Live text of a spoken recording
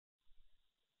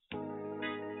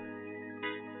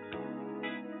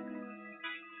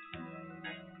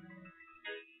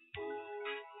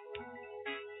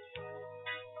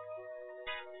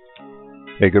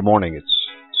Hey, good morning. It's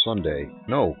Sunday.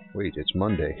 No, wait, it's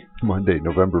Monday. Monday,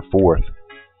 November 4th,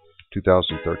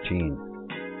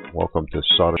 2013. Welcome to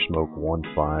SolderSmoke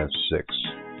 156.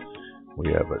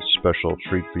 We have a special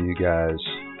treat for you guys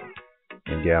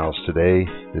and gals today.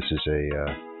 This is a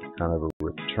kind of a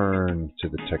return to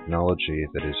the technology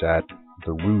that is at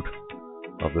the root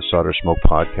of the SolderSmoke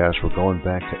podcast. We're going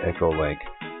back to Echolink.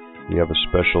 We have a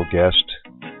special guest.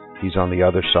 He's on the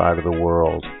other side of the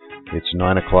world. It's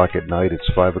 9 o'clock at night. It's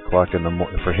 5 o'clock in the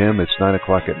morning. For him, it's 9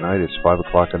 o'clock at night. It's 5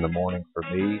 o'clock in the morning for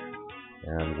me.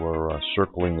 And we're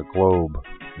circling the globe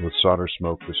with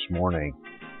SolderSmoke this morning.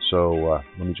 So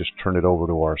let me just turn it over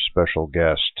to our special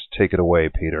guest. Take it away,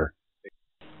 Peter.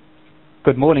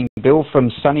 Good morning, Bill, from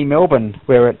sunny Melbourne,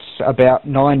 where it's about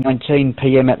 9:19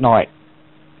 p.m. at night.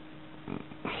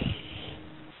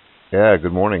 Yeah,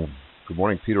 good morning. Good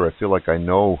morning, Peter. I feel like I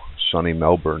know sunny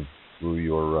Melbourne through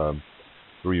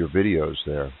your videos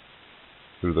there,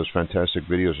 through those fantastic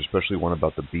videos, especially one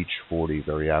about the Beach 40,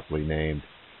 very aptly named.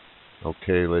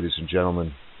 Okay, ladies and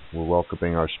gentlemen, we're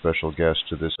welcoming our special guest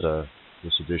to this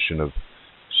edition of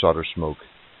SolderSmoke.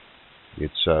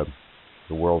 It's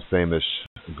the world famous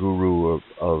guru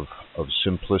of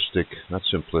simplistic, not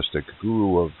simplistic,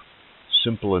 guru of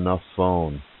simple enough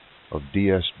phone, of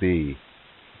DSB. We're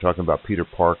talking about Peter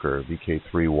Parker,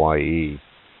 VK3YE,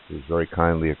 who's very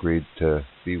kindly agreed to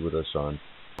be with us on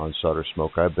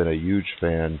SolderSmoke. I've been a huge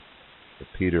fan of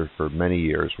Peter for many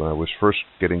years. When I was first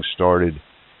getting started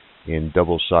in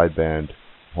double sideband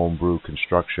homebrew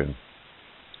construction,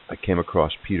 I came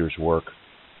across Peter's work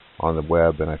on the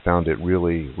web, and I found it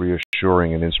really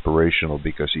reassuring and inspirational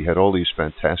because he had all these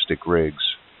fantastic rigs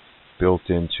built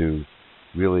into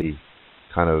really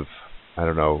kind of,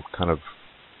 how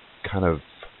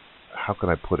can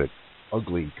I put it,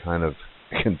 ugly kind of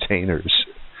containers.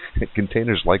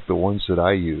 Containers like the ones that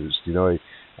I used. You know,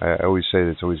 I always say that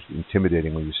it's always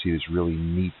intimidating when you see these really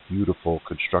neat, beautiful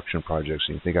construction projects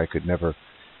and you think I could never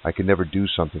do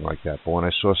something like that. But when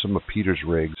I saw some of Peter's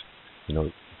rigs, you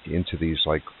know, into these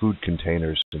like food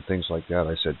containers and things like that,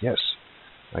 I said, yes,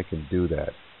 I can do that.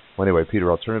 Well, anyway, Peter,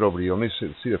 I'll turn it over to you. Let me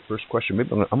see the first question.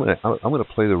 Maybe I'm going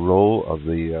to play the role of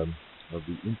the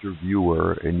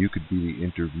interviewer, and you could be the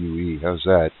interviewee. How's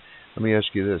that? Let me ask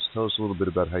you this. Tell us a little bit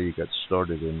about how you got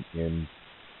started in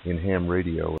ham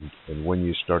radio and when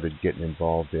you started getting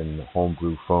involved in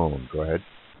homebrew phone. Go ahead.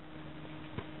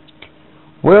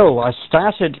 Well, I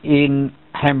started in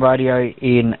ham radio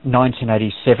in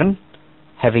 1987,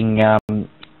 having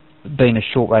been a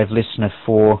shortwave listener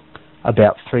for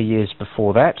about 3 years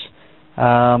before that.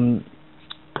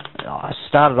 I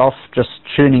started off just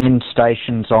tuning in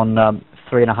stations on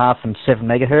 3.5 and 7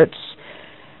 megahertz.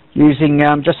 Using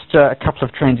just a couple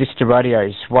of transistor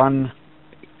radios, one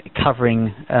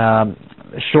covering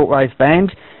shortwave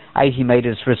band. 80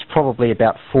 meters was probably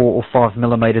about 4 or 5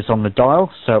 millimeters on the dial,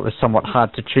 so it was somewhat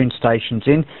hard to tune stations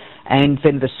in. And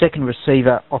then the second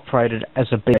receiver operated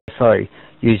as a BFO,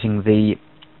 using the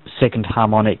second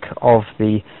harmonic of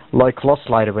the local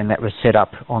oscillator when that was set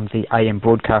up on the AM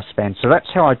broadcast band. So that's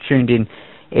how I tuned in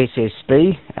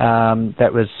SSB.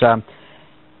 That was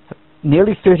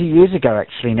nearly 30 years ago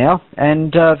actually now,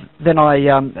 and then I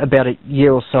about a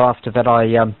year or so after that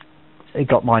I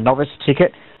got my novice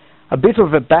ticket. A bit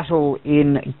of a battle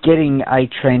in getting a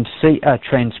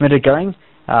transmitter going,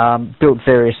 built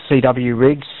various CW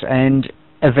rigs, and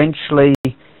eventually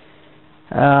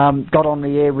got on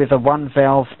the air with a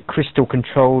one-valve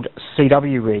crystal-controlled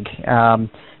CW rig,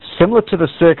 similar to the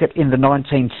circuit in the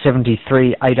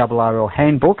 1973 ARRL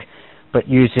handbook, but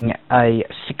using a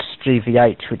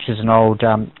 6GV8, which is an old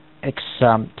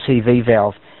XTV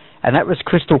valve, and that was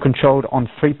crystal controlled on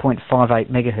 3.58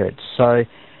 megahertz. So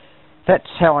that's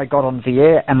how I got on the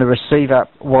air, and the receiver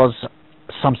was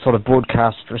some sort of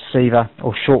broadcast receiver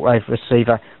or shortwave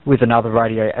receiver with another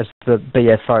radio as the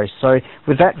BFO. So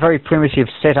with that very primitive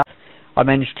setup, I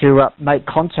managed to make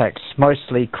contacts,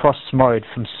 mostly cross-mode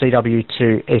from CW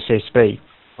to SSB.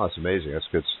 Oh, that's amazing. That's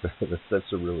good.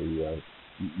 That's a really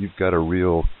you've got a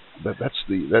real. That's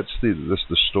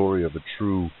the story of a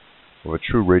true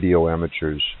radio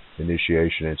amateur's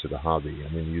initiation into the hobby.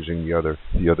 I mean, using the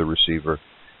other receiver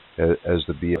as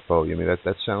the BFO. I mean,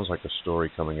 that sounds like a story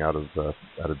coming out of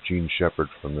Gene Shepard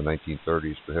from the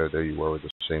 1930s. But there you were with the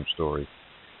same story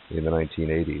in the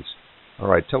 1980s. All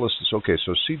right, tell us this. Okay,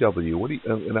 so CW. What do you?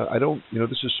 And I don't. You know,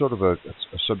 this is sort of a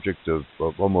subject of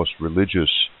almost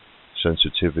religious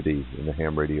sensitivity in the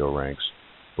ham radio ranks.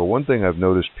 But one thing I've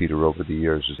noticed, Peter, over the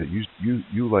years is that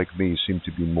you like me, seem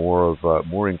to be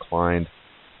more inclined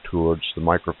towards the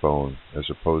microphone as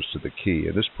opposed to the key.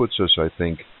 And this puts us, I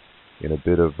think, in a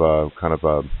bit of kind of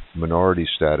a minority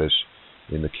status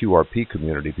in the QRP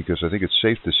community, because I think it's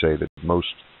safe to say that most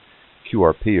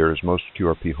QRPers, most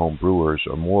QRP home brewers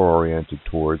are more oriented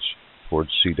towards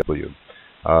CW.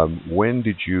 When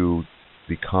did you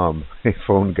become a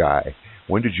phone guy?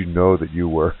 When did you know that you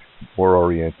were more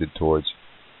oriented towards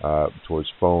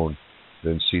phone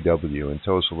than CW? And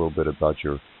tell us a little bit about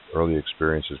your early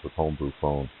experiences with homebrew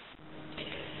phone.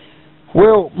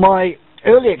 Well, my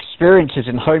early experiences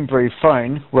in homebrew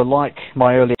phone were like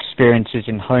my early experiences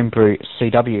in homebrew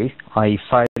CW, i.e.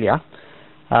 failure.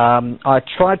 I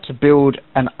tried to build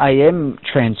an AM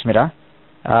transmitter,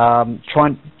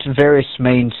 trying to various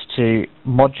means to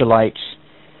modulate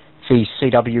the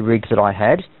CW rig that I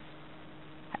had,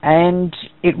 and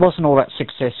it wasn't all that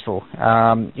successful.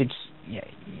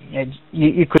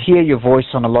 You could hear your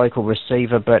voice on a local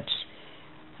receiver, but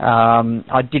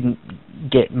I didn't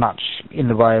get much in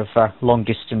the way of long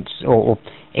distance or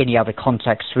any other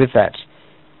contacts with that.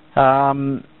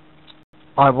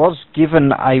 I was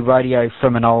given a radio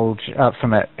from an old,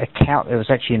 from a cow. It was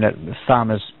actually in a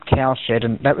farmer's cow shed,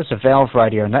 and that was a valve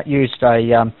radio, and that used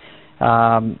a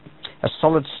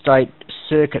solid state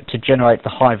circuit to generate the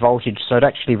high voltage, so it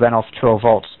actually ran off 12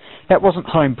 volts. That wasn't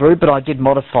homebrew, but I did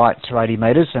modify it to 80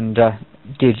 meters and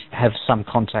did have some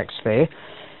contacts there.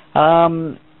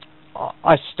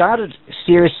 I started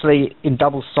seriously in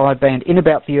double sideband in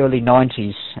about the early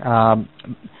 90s,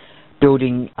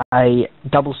 building a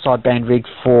double sideband rig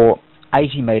for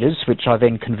 80 meters, which I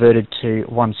then converted to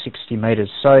 160 meters.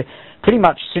 So pretty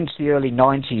much since the early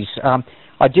 90s.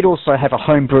 I did also have a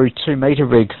homebrew 2-meter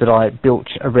rig that I built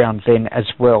around then as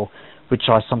well, which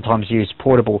I sometimes use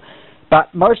portable.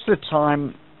 But most of the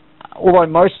time, although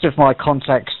most of my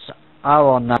contacts are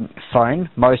on phone,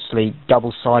 mostly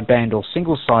double sideband or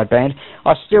single sideband,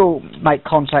 I still make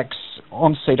contacts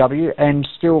on CW and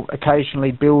still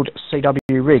occasionally build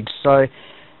CW rigs. So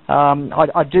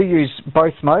I do use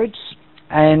both modes,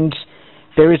 and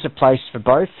there is a place for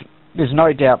both. There's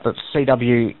no doubt that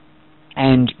CW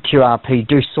and QRP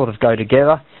do sort of go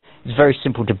together. It's very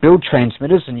simple to build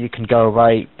transmitters, and you can go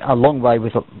a long way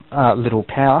with little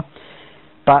power.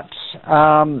 But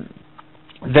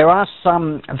there are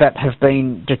some that have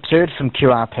been deterred from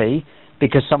QRP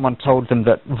because someone told them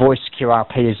that voice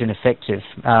QRP is ineffective.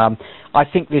 I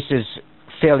think this is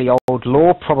fairly old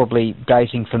lore, probably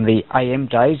dating from the AM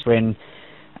days when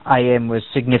AM was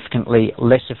significantly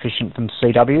less efficient than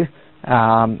CW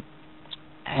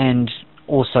and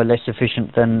also less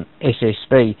efficient than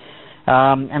SSB.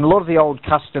 And a lot of the old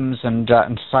customs and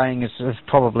sayings have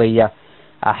probably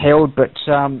held, but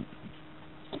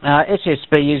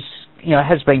SSB is,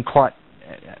 has been quite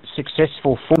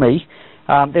successful for me.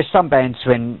 There's some bands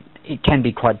when it can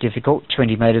be quite difficult,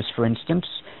 20 meters for instance,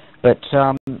 but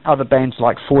other bands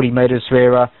like 40 meters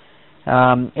where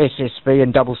SSB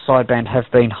and double sideband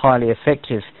have been highly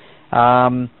effective.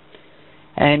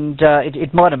 And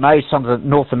it might amaze some of the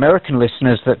North American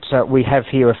listeners that we have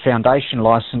here a foundation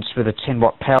license with a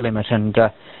 10-watt power limit, and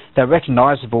they're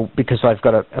recognisable because they've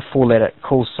got a 4-letter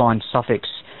call sign suffix.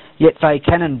 Yet they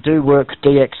can and do work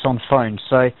DX on phone.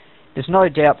 So there's no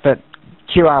doubt that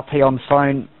QRP on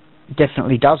phone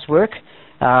definitely does work.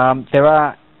 There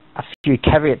are a few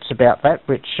caveats about that,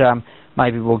 which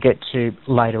maybe we'll get to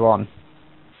later on.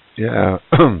 Yeah,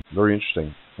 very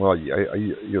interesting. Well,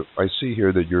 I see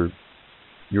here that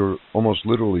you're almost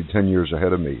literally 10 years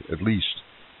ahead of me, at least,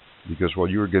 because while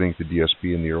you were getting to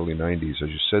DSB in the early 90s, as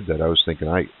you said that, I was thinking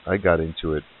I got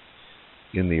into it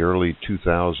in the early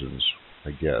 2000s,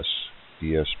 I guess,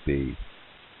 DSB.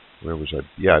 Where was I?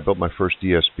 Yeah, I built my first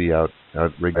DSB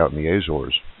rigged out in the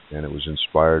Azores, and it was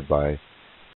inspired by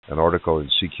an article in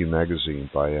CQ magazine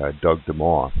by Doug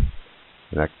DeMaw,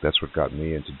 and that's what got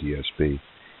me into DSB.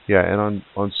 Yeah, and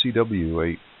on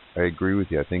CW, I agree with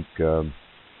you. I think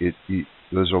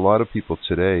there's a lot of people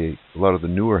today, a lot of the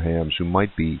newer hams who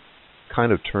might be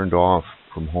kind of turned off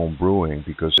from home brewing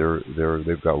because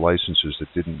they've got licenses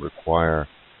that didn't require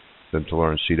them to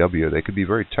learn CW. They could be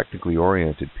very technically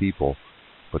oriented people,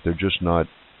 but they're just not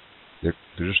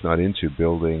into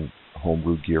building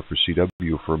homebrew gear for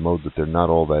CW for a mode that they're not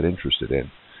all that interested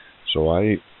in. So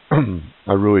I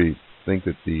really think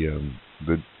that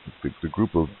the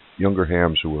group of younger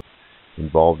hams who are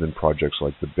involved in projects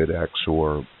like the BITX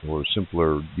or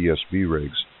simpler DSB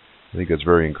rigs, I think that's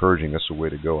very encouraging. That's the way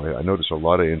to go. I notice a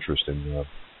lot of interest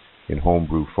in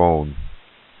homebrew phone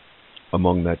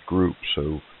among that group.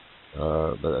 So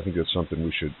I think that's something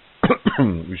we should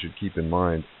we should keep in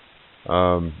mind.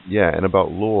 Yeah, and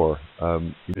about lore,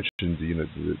 you mentioned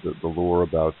the lore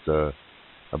about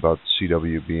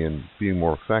CW being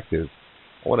more effective.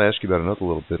 I want to ask you about another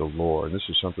little bit of lore, and this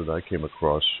is something that I came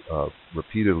across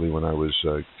repeatedly when I was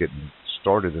getting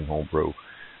started in homebrew,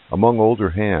 among older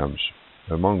hams,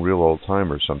 among real old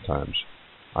timers sometimes,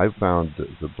 I've found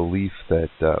the belief that,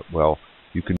 well,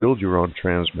 you can build your own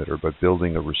transmitter, but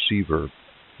building a receiver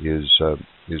is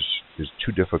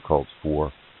too difficult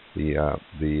for the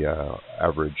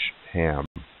average ham.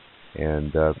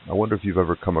 And I wonder if you've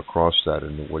ever come across that,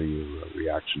 and what are your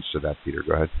reactions to that, Peter?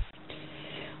 Go ahead.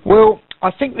 Well,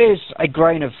 I think there's a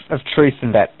grain of truth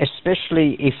in that,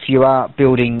 especially if you are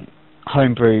building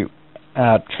homebrew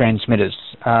transmitters.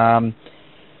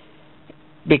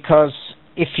 Because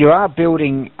if you are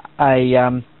building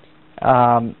a,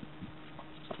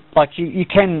 like you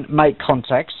can make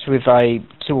contacts with a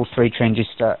 2 or 3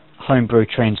 transistor homebrew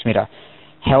transmitter.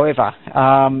 However,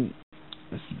 now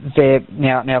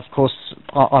of course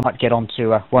I might get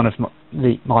onto one of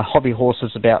my hobby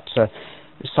horses about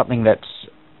something that's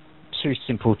too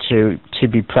simple to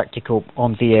be practical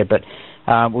on the air, but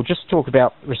we'll just talk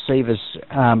about receivers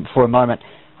for a moment.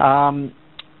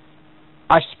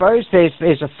 I suppose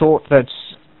there's a thought that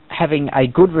having a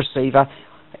good receiver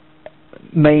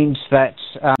means that,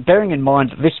 bearing in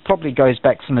mind that this probably goes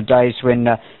back from the days when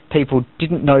people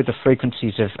didn't know the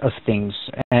frequencies of things,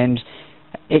 and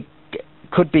it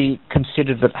could be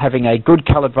considered that having a good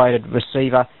calibrated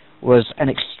receiver was an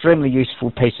extremely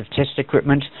useful piece of test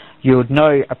equipment. You would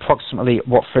know approximately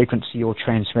what frequency your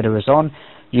transmitter is on.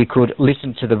 You could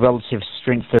listen to the relative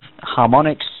strength of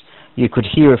harmonics. You could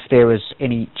hear if there was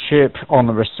any chirp on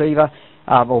the receiver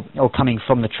or coming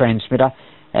from the transmitter,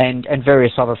 and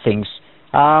various other things.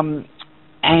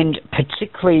 And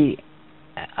particularly,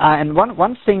 and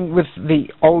one thing with the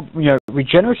old,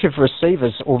 regenerative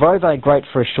receivers, although they're great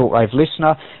for a shortwave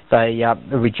listener, the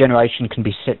regeneration can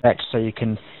be set back so you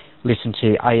can listen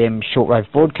to AM shortwave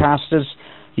broadcasters.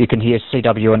 You can hear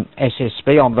CW and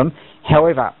SSB on them.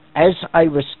 However, as a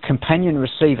companion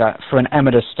receiver for an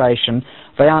amateur station,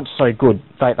 they aren't so good.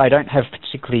 They don't have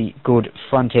particularly good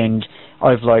front-end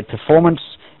overload performance.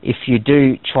 If you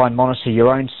do try and monitor your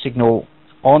own signal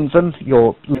on them,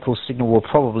 your local signal will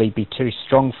probably be too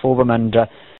strong for them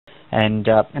and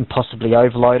possibly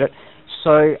overload it.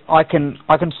 So I can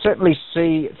certainly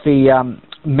see the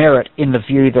merit in the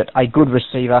view that a good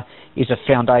receiver is a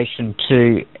foundation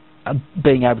to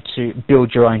being able to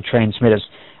build your own transmitters.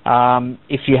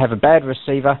 If you have a bad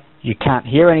receiver, you can't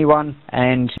hear anyone,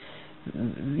 and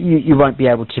you won't be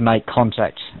able to make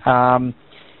contact. And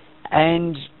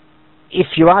if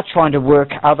you are trying to work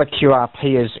other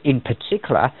QRPers in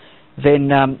particular,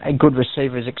 then a good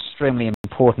receiver is extremely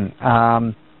important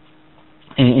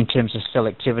in terms of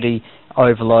selectivity,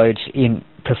 overload, in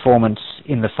performance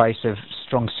in the face of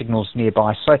strong signals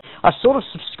nearby. So I sort of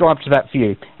subscribe to that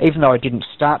view, even though I didn't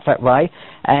start that way.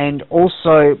 And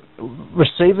also,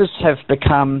 receivers have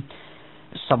become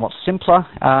somewhat simpler.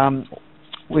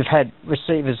 We've had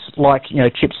receivers like,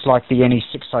 chips like the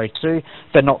NE602.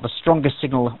 They're not the strongest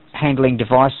signal handling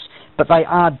device, but they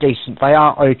are decent. They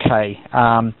are okay,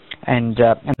 and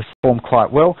perform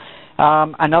quite well.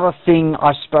 Another thing,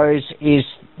 I suppose, is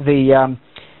the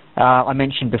I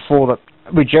mentioned before that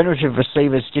regenerative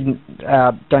receivers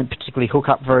don't particularly hook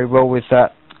up very well with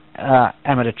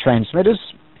amateur transmitters.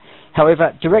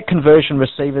 However, direct conversion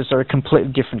receivers are a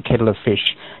completely different kettle of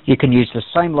fish. You can use the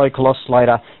same local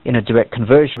oscillator in a direct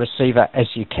conversion receiver as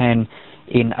you can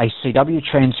in a CW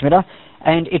transmitter,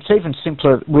 and it's even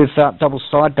simpler with double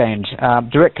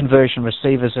sideband. Direct conversion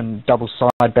receivers and double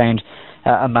sideband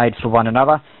are made for one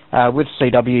another. With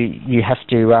CW, you have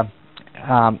to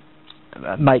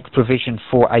make provision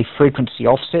for a frequency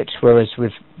offset, whereas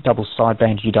with double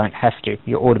sideband you don't have to.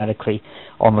 You're automatically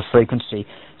on the frequency.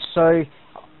 So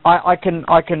I can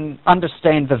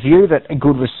understand the view that a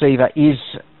good receiver is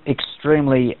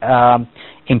extremely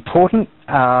important.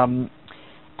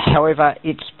 However,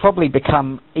 it's probably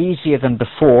become easier than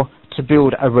before to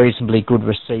build a reasonably good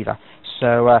receiver.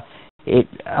 So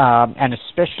and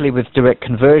especially with direct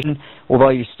conversion, although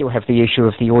you still have the issue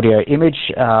of the audio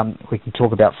image, we can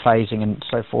talk about phasing and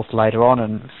so forth later on,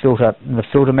 and the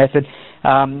filter method.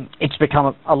 It's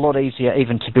become a lot easier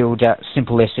even to build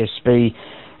simple SSB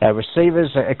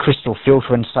receivers. A crystal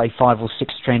filter and say 5 or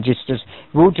 6 transistors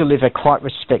will deliver quite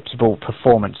respectable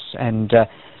performance, and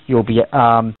you'll be.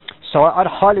 So I'd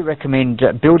highly recommend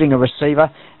building a receiver.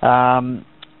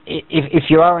 If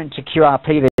you are into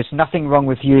QRP, there's nothing wrong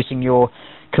with using your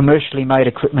commercially made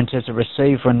equipment as a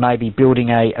receiver and maybe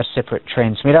building a separate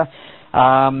transmitter.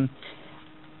 And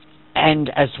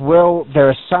as well, there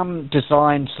are some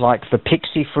designs like the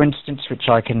Pixie, for instance, which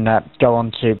I can go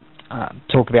on to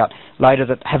talk about later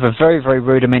that have a very, very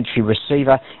rudimentary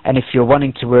receiver, and if you're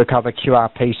wanting to work other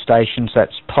QRP stations,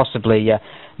 that's possibly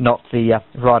not the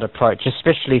right approach,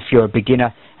 especially if you're a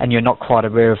beginner and you're not quite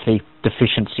aware of the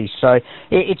deficiencies. So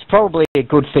it's probably a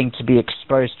good thing to be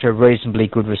exposed to a reasonably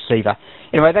good receiver.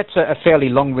 Anyway, that's a fairly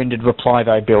long-winded reply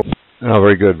though, Bill. Oh,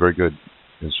 very good, very good.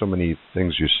 And so many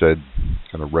things you said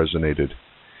kind of resonated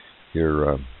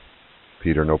here,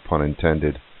 Peter, no pun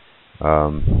intended.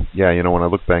 Yeah, you know, when I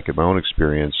look back at my own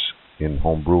experience in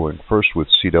home brewing, first with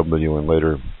CW and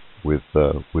later with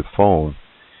phone,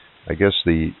 I guess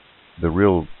the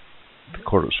real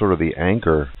sort of the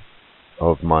anchor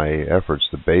of my efforts,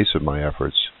 the base of my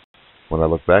efforts, when I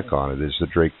look back on it, is the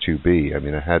Drake 2B. I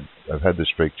mean, I've had this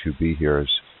Drake 2B here as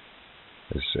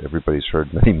everybody's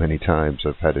heard many times.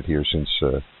 I've had it here since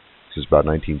about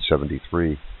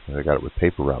 1973. I got it with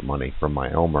paper route money from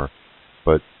my Elmer,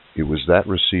 but it was that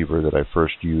receiver that I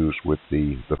first used with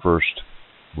the first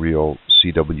real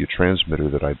CW transmitter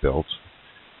that I built,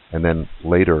 and then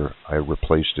later I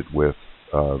replaced it with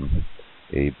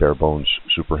a bare bones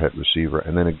superhet receiver,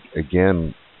 and then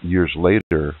again years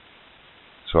later.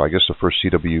 So I guess the first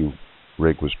CW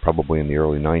rig was probably in the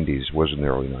early 90s, was in the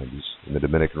early 90s in the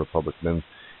Dominican Republic. Then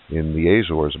in the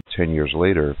Azores, 10 years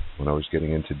later, when I was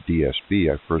getting into DSB,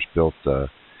 I first built a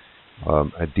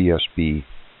DSB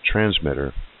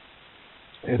transmitter,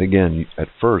 and again at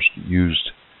first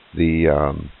used the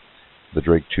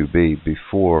Drake 2B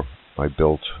before I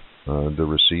built the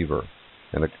receiver.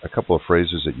 And a couple of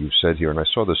phrases that you've said here, and I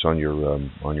saw this on your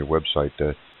website,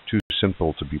 too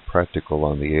simple to be practical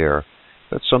on the air.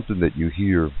 That's something that you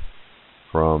hear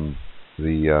from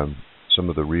some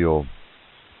of the real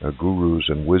gurus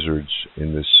and wizards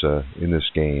in this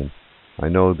game. I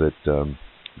know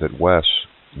that Wes,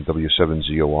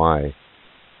 W7ZOI,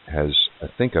 has, I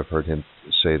think I've heard him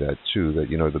say that too, that,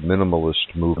 you know, the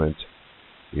minimalist movement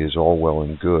is all well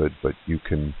and good, but you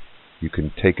can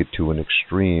take it to an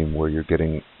extreme where you're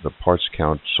getting the parts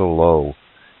count so low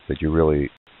that you're really,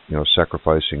 you know,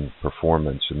 sacrificing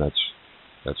performance, and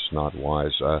that's not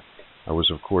wise. I was,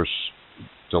 of course,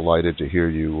 delighted to hear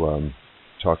you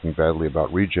talking badly about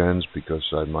regens, because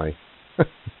of my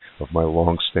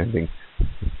long-standing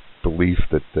belief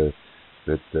that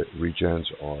regens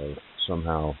are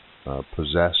somehow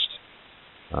possessed.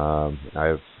 But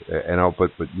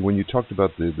when you talked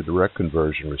about the direct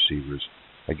conversion receivers,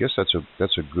 I guess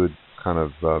that's a good kind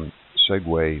of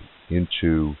segue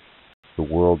into the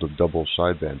world of double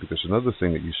sideband, because another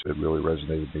thing that you said really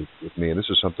resonated with me, and this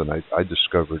is something I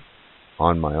discovered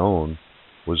on my own,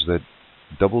 was that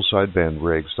double sideband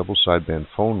rigs, double sideband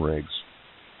phone rigs,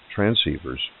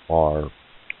 transceivers are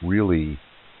really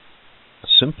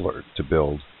simpler to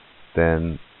build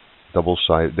than not double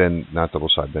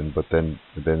sideband, but then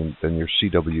your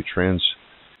CW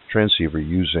transceiver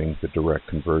using the direct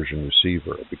conversion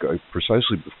receiver, because,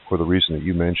 precisely for the reason that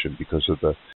you mentioned, because of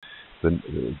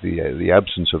the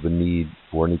absence of a need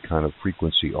for any kind of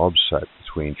frequency offset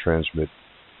between transmit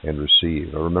and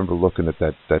receive. I remember looking at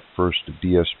that first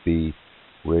DSB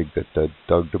rig that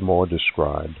Doug DeMaw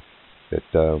described,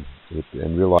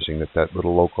 and realizing that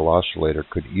little local oscillator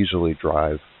could easily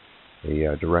drive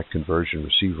a direct conversion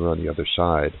receiver on the other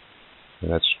side,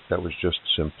 and that was just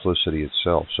simplicity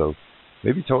itself. So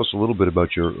maybe tell us a little bit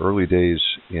about your early days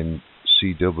in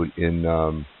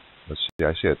CW. Let's see,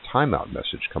 I see a timeout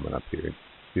message coming up here in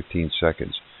 15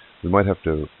 seconds. We might have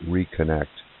to reconnect,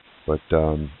 but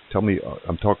tell me,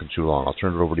 I'm talking too long. I'll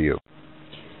turn it over to you.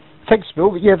 Thanks,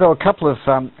 Bill. Yeah, there were a couple of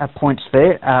points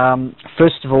there.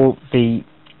 First of all, the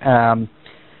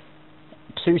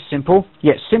too simple.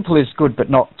 Yeah, simple is good, but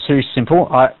not too simple.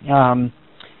 I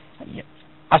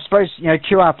suppose, you know,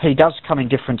 QRP does come in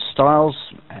different styles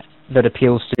that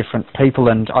appeals to different people,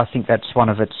 and I think that's one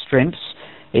of its strengths.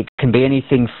 It can be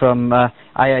anything from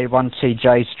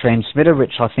AA1TJ's transmitter,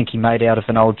 which I think he made out of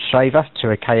an old shaver,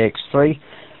 to a KX3.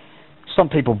 Some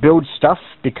people build stuff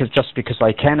just because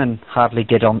they can and hardly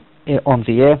get on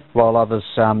the air, while others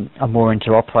are more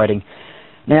into operating.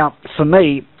 Now, for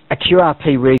me, if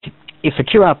a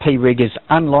QRP rig is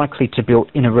unlikely to build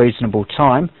in a reasonable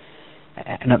time,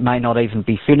 and it may not even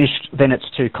be finished, then it's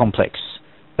too complex.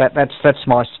 That's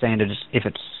my standard. If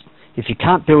you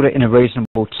can't build it in a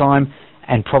reasonable time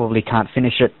and probably can't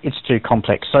finish it, it's too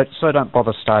complex. So don't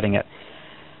bother starting it.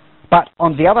 But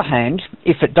on the other hand,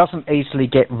 if it doesn't easily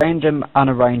get random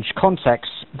unarranged contacts,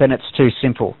 then it's too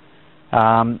simple.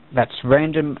 That's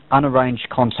random unarranged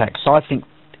contacts. I think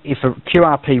if a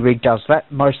QRP rig does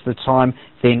that most of the time,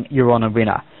 then you're on a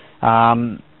winner.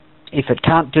 If it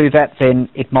can't do that, then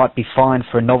it might be fine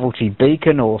for a novelty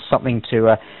beacon or something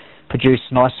to produce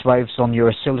nice waves on your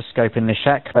oscilloscope in the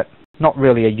shack, but not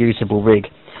really a usable rig.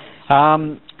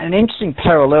 An interesting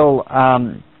parallel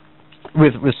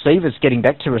with receivers, getting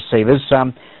back to receivers,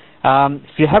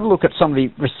 if you have a look at some of the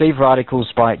receiver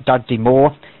articles by Doug D.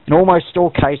 Moore, in almost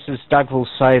all cases Doug will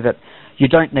say that you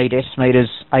don't need S meters,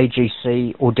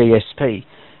 AGC or DSP.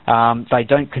 They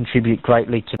don't contribute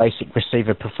greatly to basic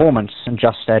receiver performance and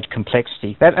just add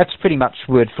complexity. That's pretty much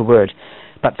word for word.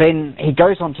 But then he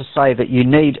goes on to say that you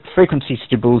need frequency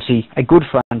stability, a good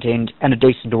front end and a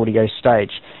decent audio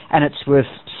stage, and it's worth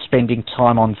spending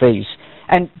time on these.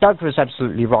 And Doug was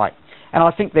absolutely right. And I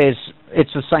think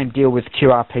it's the same deal with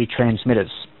QRP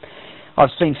transmitters. I've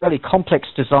seen fairly complex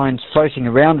designs floating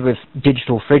around with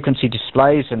digital frequency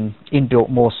displays and inbuilt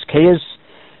Morse keys,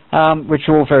 which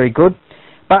are all very good.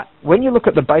 But when you look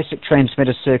at the basic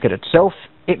transmitter circuit itself,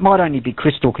 it might only be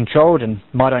crystal controlled and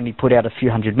might only put out a few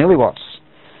hundred milliwatts.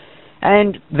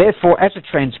 And therefore, as a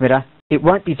transmitter, it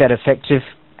won't be that effective,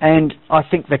 and I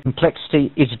think the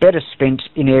complexity is better spent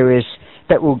in areas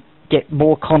that will get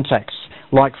more contacts,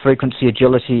 like frequency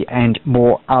agility and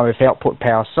more RF output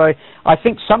power. So I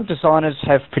think some designers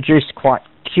have produced quite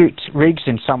cute rigs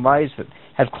in some ways that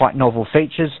have quite novel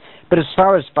features, but as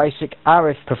far as basic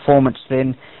RF performance,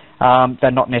 then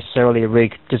they're not necessarily a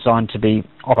rig designed to be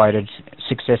operated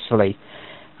successfully.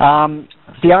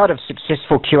 The art of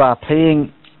successful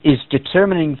QRPing is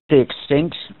determining the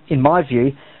extent, in my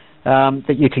view,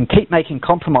 that you can keep making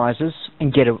compromises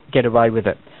and get away with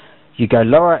it. You go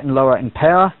lower and lower in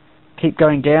power, keep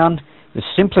going down with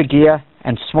simpler gear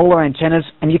and smaller antennas,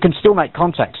 and you can still make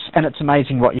contacts, and it's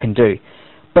amazing what you can do.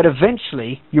 But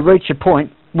eventually you reach a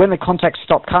point when the contacts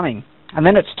stop coming, and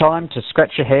then it's time to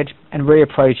scratch your head and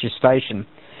reappraise your station.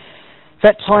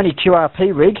 That tiny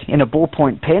QRP rig in a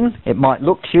ballpoint pen, it might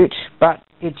look cute, but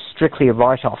it's strictly a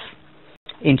write-off.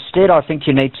 Instead, I think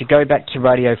you need to go back to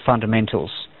radio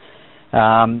fundamentals.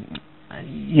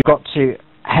 You've got to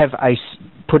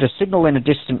put a signal in a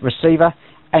distant receiver,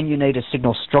 and you need a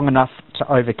signal strong enough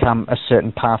to overcome a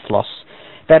certain path loss.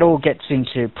 That all gets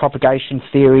into propagation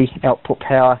theory, output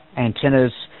power,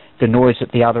 antennas, the noise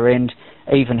at the other end,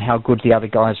 even how good the other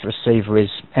guy's receiver is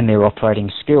and their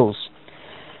operating skills.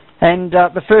 And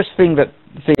the first thing that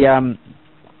the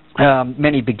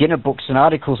many beginner books and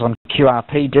articles on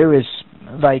QRP do is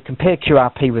they compare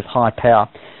QRP with high power.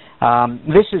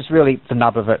 This is really the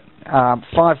nub of it.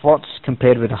 5 watts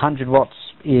compared with 100 watts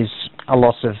is a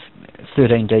loss of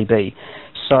 13 dB.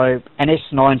 So an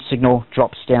S9 signal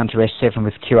drops down to S7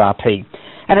 with QRP.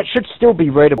 And it should still be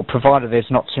readable provided there's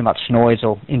not too much noise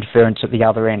or interference at the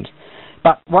other end.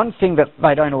 But one thing that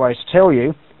they don't always tell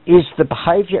you is the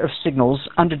behaviour of signals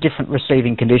under different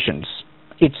receiving conditions.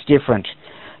 It's different.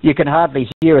 You can hardly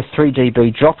hear a 3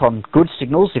 dB drop on good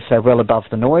signals if they're well above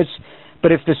the noise,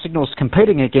 but if the signal's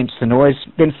competing against the noise,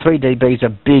 then 3 dB is a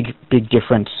big, big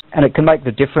difference. And it can make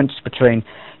the difference between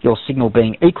your signal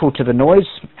being equal to the noise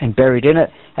and buried in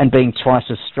it and being twice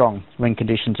as strong when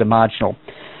conditions are marginal.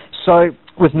 So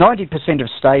with 90% of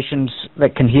stations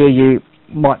that can hear you,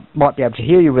 might be able to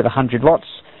hear you with 100 watts,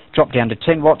 drop down to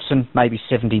 10 watts and maybe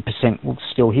 70% will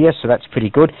still hear, so that's pretty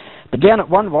good. But down at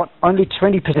 1 watt, only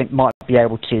 20% might be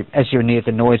able to as you're near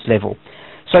the noise level.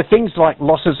 So things like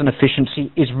losses and efficiency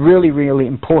is really, really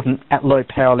important at low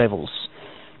power levels.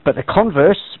 But the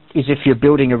converse is if you're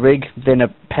building a rig, then a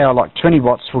power like 20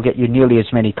 watts will get you nearly as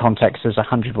many contacts as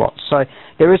 100 watts. So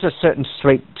there is a certain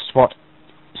sweet spot.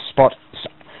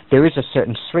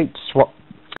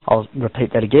 I'll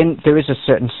repeat that again. There is a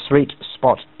certain sweet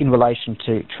spot in relation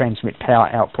to transmit power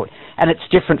output, and it's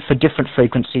different for different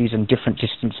frequencies and different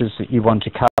distances that you want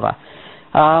to cover.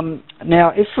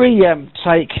 Now, if we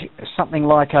take something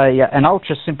like an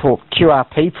ultra-simple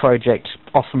QRP project,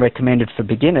 often recommended for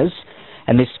beginners,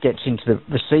 and this gets into the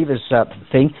receivers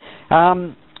thing,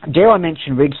 dare I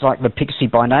mention rigs like the Pixie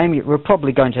by name? We're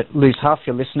probably going to lose half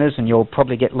your listeners, and you'll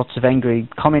probably get lots of angry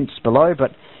comments below,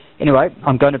 but anyway,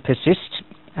 I'm going to persist.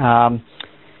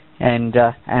 And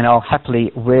I'll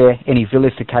happily wear any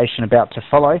vilification about to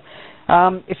follow.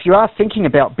 If you are thinking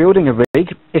about building a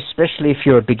rig, especially if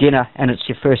you're a beginner and it's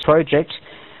your first project,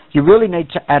 you really need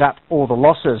to add up all the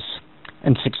losses,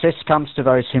 and success comes to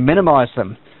those who minimise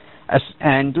them.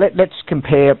 And let's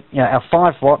compare our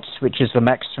 5 watts, which is the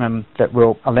maximum that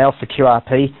will allow for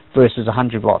QRP, versus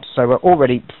 100 watts. So we're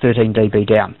already 13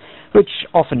 dB down, which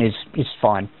often is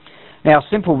fine. Now, a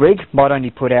simple rig might only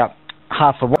put out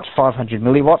half a watt, 500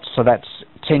 milliwatts, so that's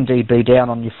 10 dB down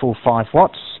on your full 5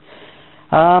 watts.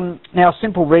 Now, a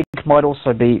simple rig might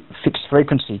also be fixed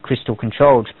frequency, crystal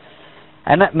controlled,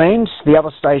 and that means the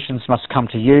other stations must come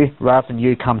to you rather than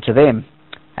you come to them.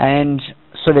 And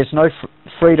So there's no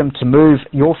freedom to move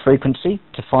your frequency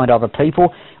to find other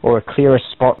people or a clearer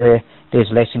spot where there's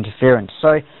less interference.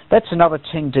 So that's another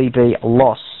 10 dB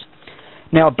loss.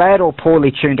 Now a bad or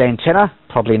poorly tuned antenna,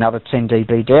 probably another 10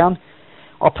 dB down.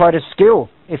 Operator skill,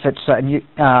 if it's a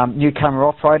newcomer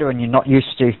operator and you're not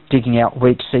used to digging out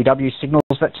weak CW signals,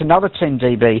 that's another 10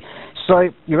 dB. So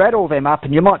you add all them up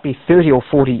and you might be 30 or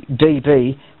 40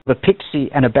 dB with a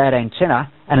pixie and a bad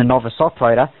antenna and a novice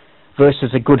operator versus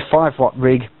a good 5-watt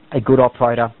rig, a good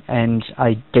operator and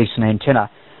a decent antenna.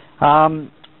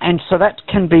 And so that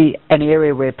can be an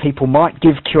area where people might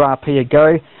give QRP a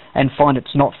go and find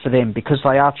it's not for them because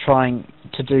they are trying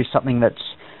to do something that's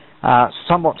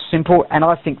somewhat simple, and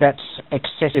I think that's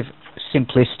excessive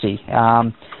simplicity,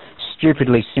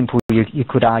 stupidly simple you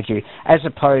could argue, as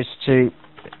opposed to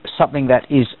something that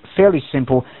is fairly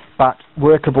simple but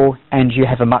workable and you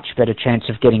have a much better chance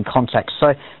of getting contacts.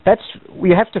 So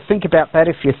you have to think about that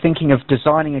if you're thinking of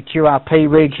designing a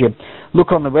QRP rig. You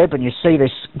look on the web and you see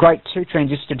this great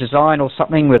 2-transistor design or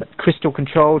something with crystal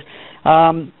controlled,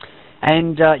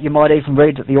 and you might even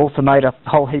read that the author made a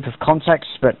whole heap of contacts,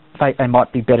 but they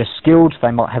might be better skilled,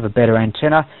 they might have a better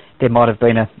antenna, there might have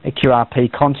been a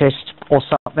QRP contest or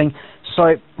something.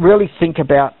 So really think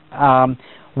about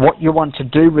what you want to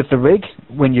do with the rig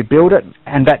when you build it,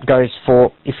 and that goes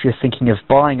for if you're thinking of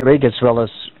buying a rig as well as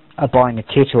buying a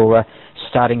kit or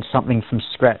starting something from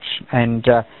scratch. And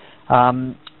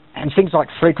things like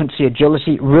frequency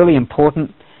agility, really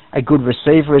important. A good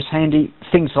receiver is handy.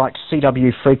 Things like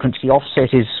CW frequency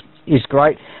offset is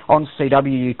great. On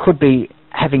CW you could be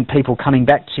having people coming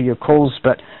back to your calls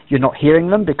but you're not hearing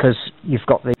them because you've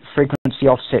got the frequency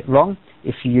offset wrong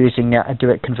if you're using a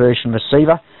direct conversion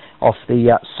receiver off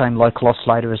the same local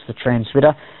oscillator as the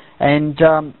transmitter, and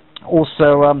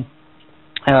also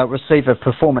receiver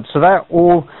performance. So they're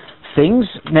all things.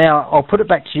 Now I'll put it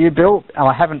back to you, Bill.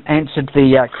 I haven't answered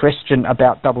the question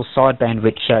about double sideband,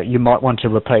 which you might want to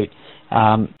repeat.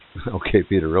 Okay,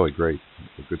 Peter, really great.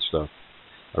 Good stuff.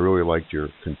 I really liked your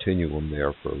continuum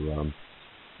there for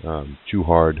too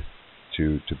hard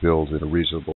to build in a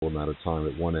reasonable amount of time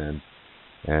at one end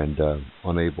and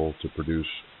unable to produce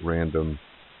random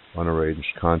unarranged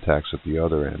contacts at the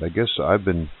other end. I guess I've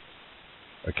been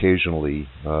occasionally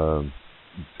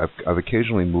I've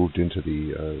occasionally moved into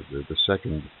the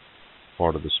second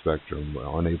part of the spectrum,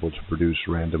 unable to produce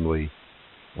randomly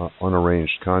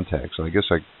unarranged contacts. And I guess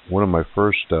one of my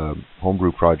first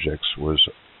homebrew projects was,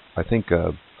 I think,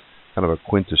 kind of a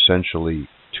quintessentially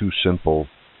too simple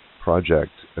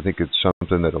project. I think it's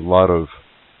something that a lot of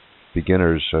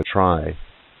beginners try,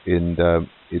 and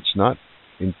it's not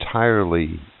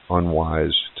entirely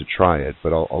unwise to try it,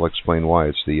 but I'll explain why.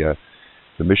 It's the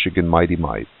Michigan Mighty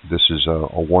Mite. This is a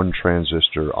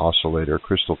 1-transistor oscillator,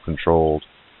 crystal controlled,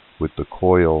 with the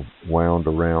coil wound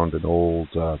around an old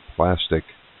plastic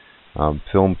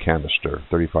film canister,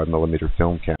 35 millimeter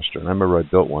film canister. And I remember I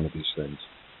built one of these things,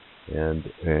 and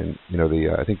you know,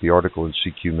 I think the article in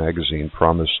CQ magazine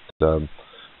promised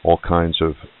all kinds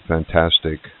of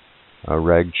fantastic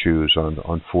rag chews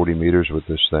on 40 meters with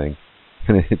this thing.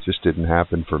 And it just didn't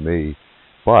happen for me.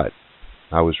 But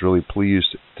I was really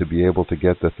pleased to be able to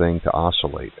get the thing to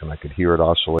oscillate, and I could hear it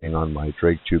oscillating on my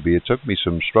Drake 2B. It took me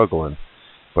some struggling,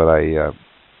 but I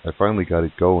finally got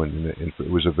it going, and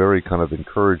it was a very kind of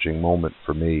encouraging moment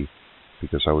for me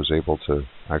because I was able to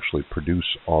actually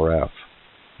produce RF.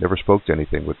 Never spoke to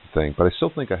anything with the thing, but I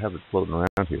still think I have it floating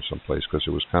around here someplace because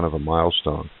it was kind of a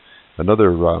milestone.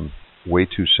 Another way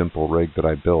too simple rig that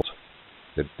I built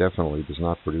that definitely does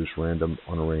not produce random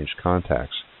unarranged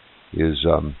contacts is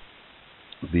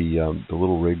the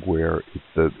little rig where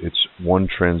it's one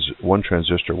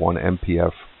transistor, one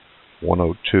MPF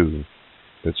 102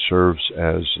 that serves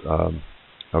as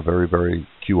a very, very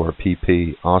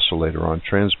QRPP oscillator on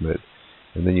transmit,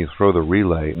 and then you throw the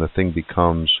relay and the thing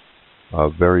becomes a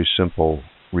very simple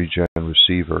regen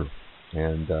receiver.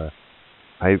 And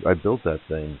I built that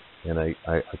thing, and I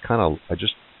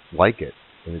just like it.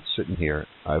 And it's sitting here.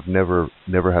 I've never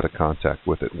had a contact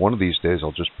with it. One of these days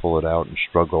I'll just pull it out and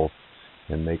struggle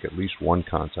and make at least one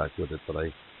contact with it, but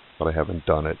I haven't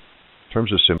done it. In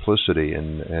terms of simplicity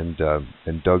and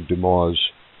Doug DeMaw's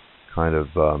kind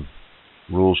of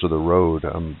rules of the road,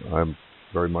 I'm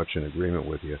very much in agreement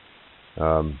with you.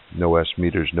 No S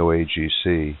meters, no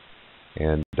AGC,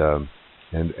 and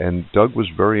Doug was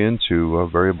very into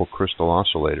variable crystal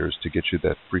oscillators to get you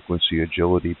that frequency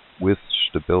agility with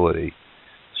stability.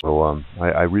 So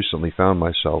I recently found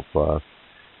myself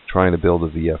trying to build a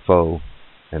VFO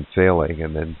and failing,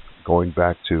 and then going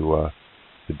back to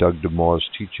Doug DeMaw's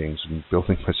teachings and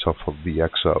building myself a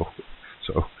VXO.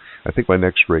 So I think my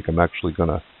next rig, I'm actually going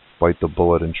to bite the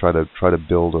bullet and try to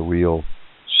build a real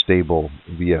stable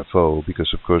VFO,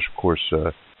 because of course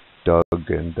Doug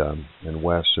and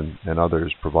Wes and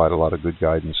others provide a lot of good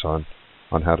guidance on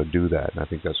how to do that, and I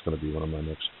think that's going to be one of my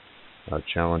next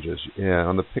challenges. Yeah,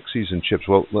 on the Pixies and chips.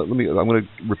 Well, I'm going to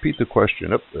repeat the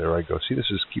question. There I go. See,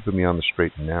 this is keeping me on the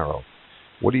straight and narrow.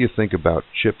 What do you think about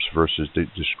chips versus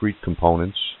discrete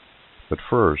components? But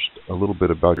first, a little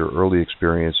bit about your early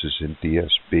experiences in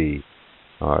DSB.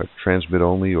 Transmit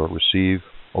only or receive?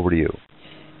 Over to you.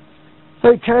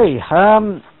 Okay.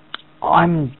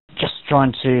 I'm just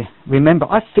trying to remember.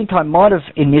 I think I might have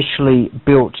initially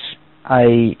built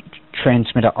a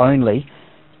transmitter only.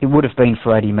 It would have been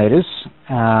for 80 meters,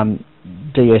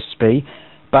 DSB,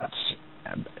 but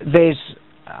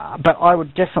I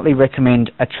would definitely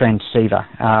recommend a transceiver.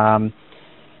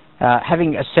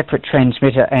 Having a separate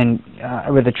transmitter and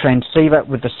with a transceiver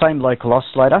with the same local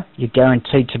oscillator, you're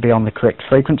guaranteed to be on the correct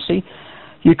frequency.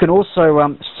 You can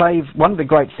also save. One of the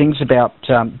great things about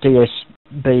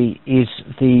DSB is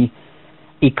the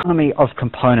economy of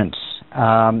components.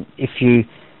 If you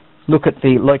look at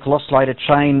the local oscillator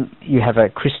chain, you have a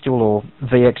crystal or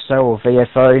VXO or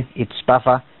VFO, its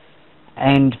buffer,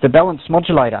 and the balance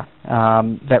modulator,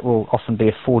 that will often be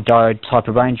a 4-diode type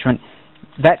arrangement.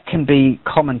 That can be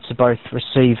common to both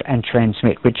receive and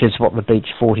transmit, which is what the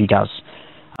Beach 40 does.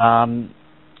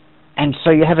 And so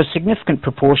you have a significant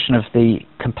proportion of the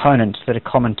components that are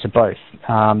common to both.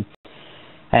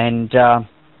 And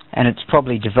it's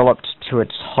probably developed to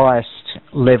its highest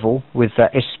level with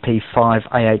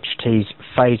SP5AHT's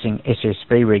phasing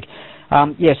SSB rig.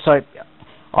 So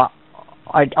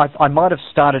I might have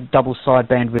started double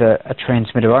sideband with a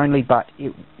transmitter only, but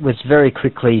it was very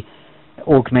quickly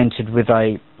augmented with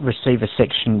a receiver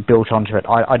section built onto it.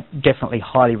 I definitely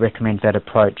highly recommend that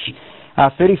approach.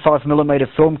 35mm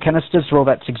film canisters, well,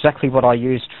 that's exactly what I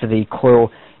used for the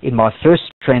coil in my first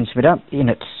transmitter. In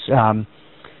its,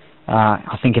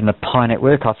 I think in the Pi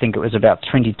network, I think it was about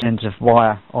 20 turns of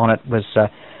wire on it. Was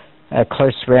a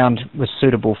close round was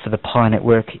suitable for the Pi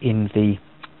network in the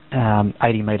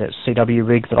 80-meter CW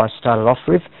rig that I started off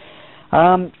with.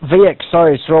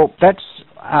 VXOs, well, that's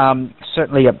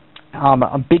certainly I'm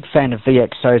a big fan of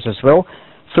VXOs as well.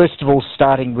 First of all,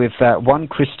 starting with one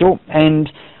crystal, and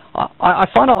I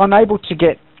find I'm able to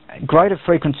get greater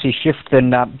frequency shift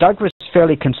than Doug was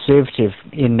fairly conservative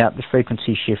in the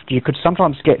frequency shift. You could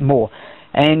sometimes get more,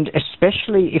 and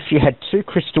especially if you had two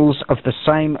crystals of the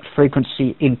same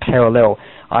frequency in parallel.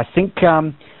 I think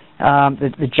the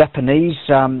Japanese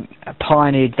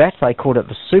pioneered that. They called it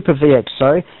the Super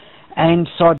VXO, and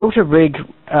so I built a rig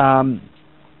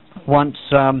once,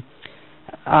 and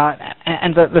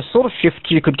the sort of shifts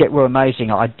you could get were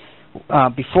amazing.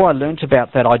 Before I learnt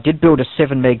about that, I did build a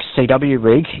 7 meg CW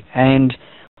rig, and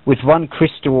with one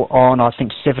crystal on, I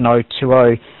think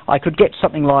 7020, I could get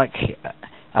something like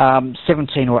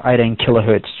 17 or 18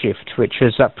 kilohertz shift, which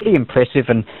was pretty impressive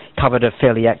and covered a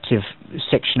fairly active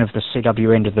section of the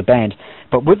CW end of the band.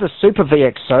 But with the Super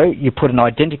VXO, you put an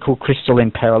identical crystal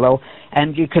in parallel,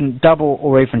 and you can double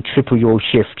or even triple your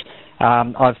shift.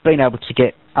 I've been able to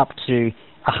get up to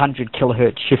 100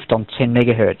 kilohertz shift on 10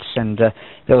 megahertz, and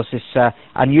there was this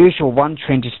unusual one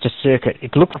transistor circuit.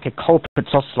 It looked like a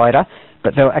Colpitts oscillator,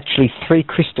 but there were actually three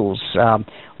crystals.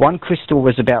 One crystal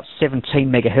was about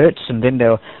 17 megahertz, and then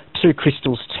there were two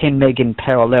crystals 10 meg in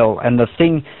parallel, and the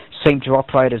thing seemed to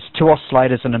operate as two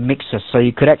oscillators and a mixer, so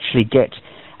you could actually get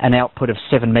an output of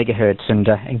 7 megahertz and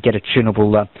get a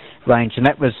tunable range. And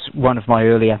that was one of my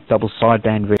earlier double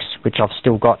sideband rigs, which I've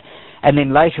still got. And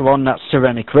then later on,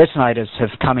 ceramic resonators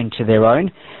have come into their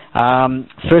own.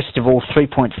 First of all,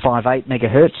 3.58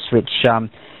 megahertz, which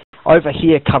over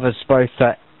here covers both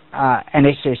an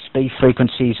SSB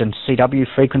frequencies and CW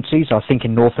frequencies. I think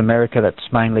in North America that's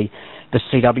mainly the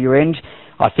CW end.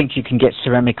 I think you can get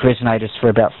ceramic resonators for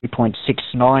about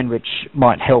 3.69, which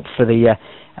might help for the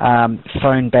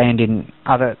phone band in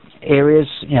other areas,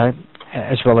 you know,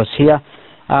 as well as here.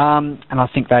 And I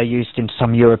think they're used in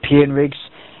some European rigs.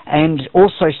 And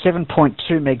also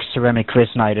 7.2 meg ceramic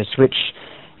resonators, which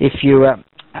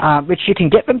you can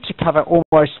get them to cover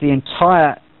almost the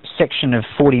entire section of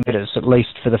 40 meters, at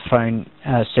least for the phone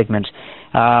segment.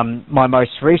 My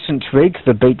most recent rig,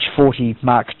 the Beach 40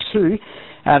 Mark II,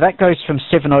 that goes from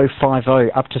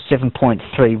 7050 up to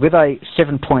 7.3 with a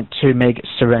 7.2 meg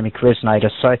ceramic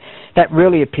resonator. So that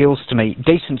really appeals to me.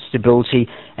 Decent stability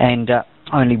and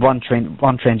only one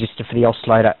transistor for the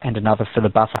oscillator and another for the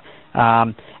buffer.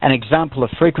 An example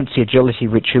of frequency agility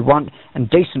which you want, and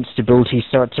decent stability,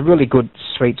 so it's a really good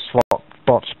sweet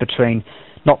spot between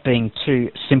not being too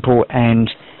simple and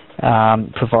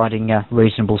providing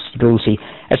reasonable stability.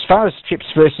 As far as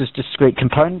chips versus discrete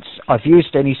components, I've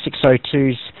used any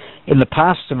 602s in the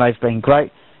past and they've been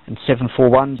great, and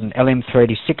 741s and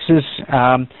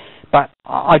LM386s, but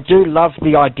I do love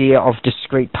the idea of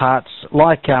discrete parts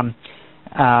like the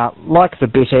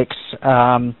BITX.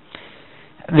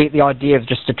 The idea of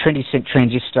just a 20-cent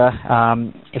transistor,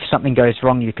 if something goes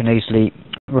wrong you can easily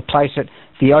replace it.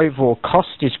 The overall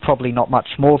cost is probably not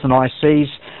much more than ICs.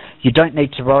 You don't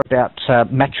need to worry about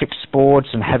matrix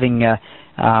boards and having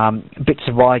bits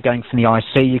of wire going from the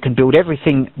IC. You can build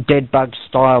everything dead bug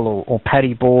style or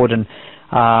paddy board and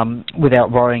without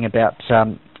worrying about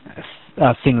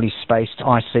thinly spaced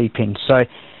IC pins. So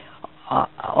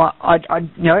I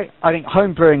think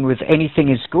home brewing with anything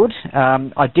is good.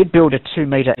 I did build a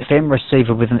 2-meter FM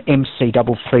receiver with an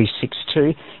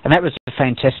MC3362, and that was a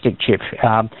fantastic chip.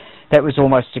 That was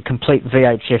almost a complete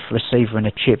VHF receiver in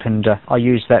a chip, and I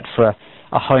used that for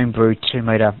a homebrew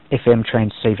 2-meter FM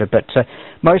transceiver. But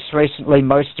most recently,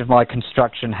 most of my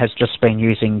construction has just been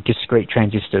using discrete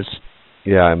transistors.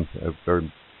 Yeah,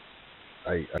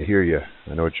 I hear you.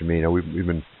 I know what you mean.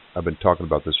 I've been talking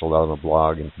about this a lot on the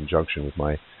blog in conjunction with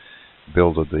my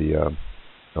build of the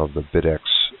BITX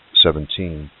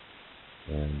 17,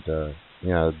 and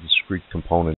discrete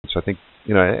components. I think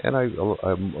and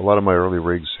a lot of my early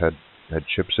rigs had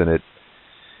chips in it,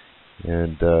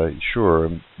 and sure,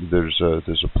 there's a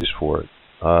place for it.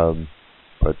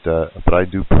 But I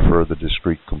do prefer the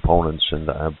discrete components, and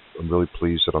I'm really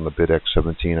pleased that on the BITX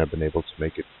 17 I've been able to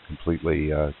make it completely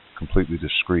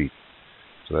discrete.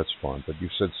 So that's fun. But you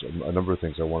said a number of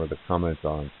things I wanted to comment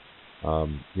on.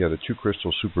 The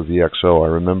 2-crystal Super VXO. I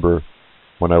remember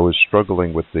when I was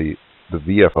struggling with the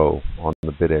VFO on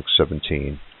the BITX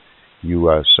 17,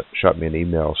 you shot me an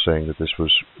email saying that this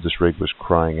rig was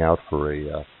crying out for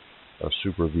a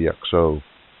Super VXO.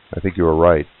 I think you were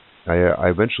right. I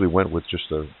eventually went with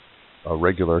just a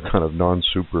regular kind of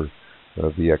non-super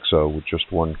VXO with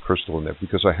just one crystal in there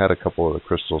because I had a couple of the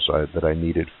crystals that I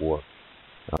needed for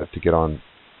to get on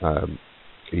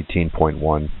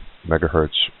 18.1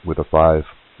 megahertz with a 5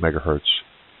 megahertz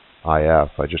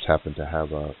IF. I just happened to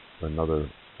have another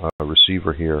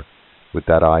receiver here with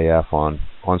that IF on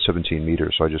 17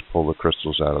 meters, so I just pull the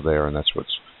crystals out of there, and that's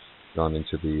what's gone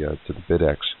into the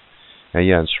BITX. And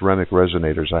yeah, and ceramic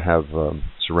resonators. I have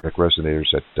ceramic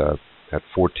resonators at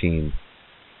 14.2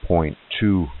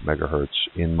 megahertz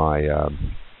in my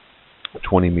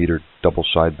 20-meter double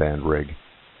sideband rig.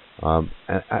 And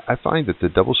I find that the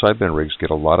double sideband rigs get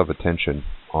a lot of attention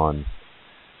on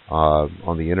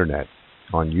the internet,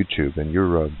 on YouTube, and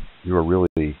you're a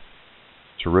really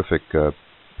terrific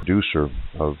producer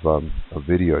of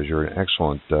videos. You're an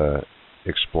excellent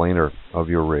explainer of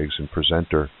your rigs and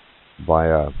presenter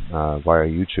via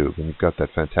YouTube, and you've got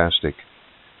that fantastic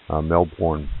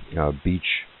Melbourne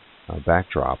beach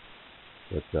backdrop.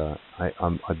 But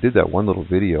I did that one little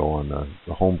video on the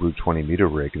homebrew 20-meter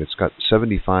rig, and it's got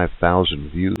 75,000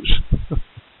 views.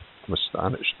 I'm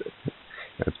astonished.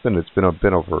 It's been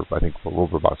over, I think, for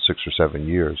over about 6 or 7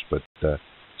 years, but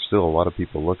still a lot of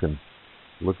people looking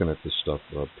at this stuff,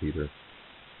 Peter.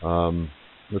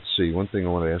 Let's see. One thing I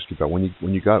want to ask you about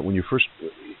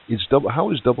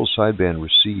how is double sideband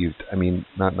received? I mean,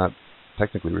 not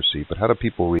technically received, but how do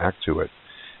people react to it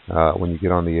when you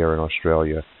get on the air in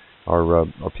Australia? Are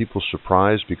people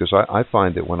surprised? Because I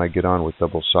find that when I get on with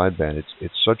double sideband,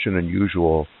 it's such an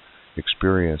unusual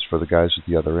experience for the guys at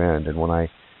the other end. And when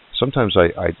sometimes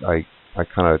I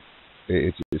kind of,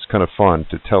 it's kind of fun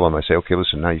to tell them. I say, okay,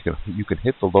 listen, now you can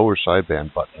hit the lower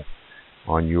sideband button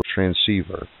on your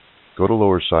transceiver. Go to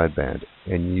lower sideband,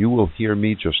 and you will hear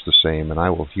me just the same, and I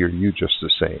will hear you just the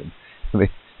same. And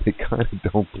they kind of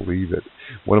don't believe it.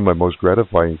 One of my most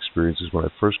gratifying experiences when I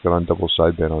first got on double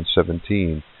sideband on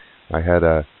 17. I had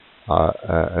an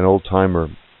old timer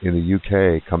in the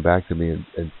UK come back to me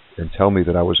and tell me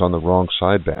that I was on the wrong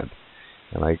sideband,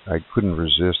 and I couldn't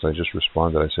resist. I just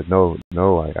responded. I said, no,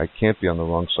 I can't be on the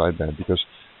wrong sideband because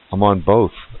I'm on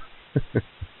both.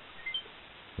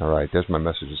 All right, there's my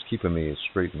message. It's keeping me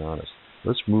straight and honest.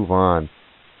 Let's move on,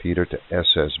 Peter, to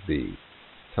SSB.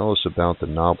 Tell us about the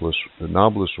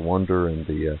novelist wonder and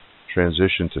the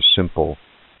transition to simple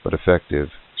but effective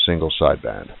single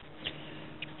sideband.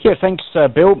 Yeah, thanks,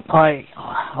 Bill. I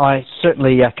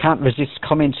certainly can't resist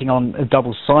commenting on a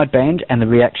double sideband and the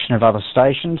reaction of other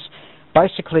stations.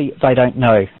 Basically, they don't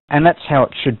know, and that's how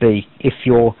it should be. If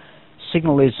your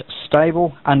signal is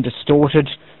stable, undistorted,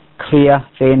 clear,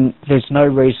 then there's no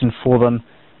reason for them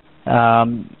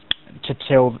to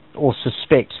tell or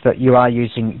suspect that you are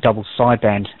using double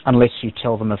sideband, unless you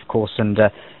tell them, of course, and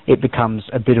it becomes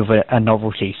a bit of a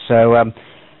novelty. So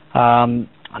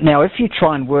Now, if you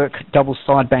try and work double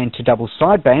sideband to double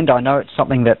sideband, I know it's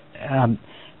something that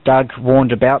Doug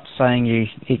warned about, saying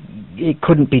it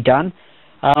couldn't be done.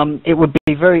 It would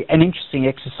be an interesting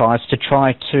exercise to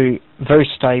try two very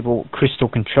stable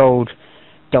crystal-controlled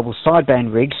double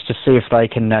sideband rigs to see if they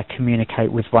can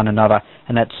communicate with one another,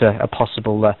 and that's a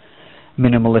possible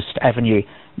minimalist avenue.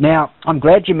 Now, I'm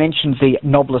glad you mentioned the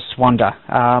Knobless Wonder.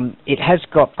 It has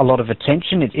got a lot of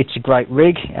attention. It's a great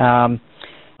rig, and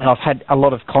I've had a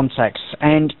lot of contacts,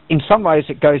 and in some ways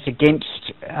it goes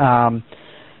against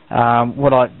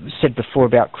what I said before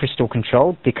about crystal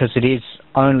control, because it is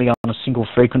only on a single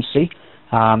frequency.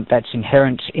 That's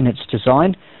inherent in its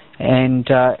design, and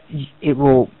it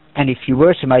will. And if you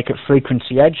were to make it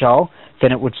frequency agile,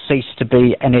 then it would cease to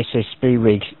be an SSB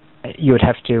rig. You would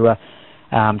have to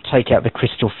take out the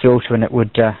crystal filter, and it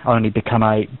would only become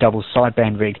a double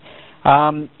sideband rig.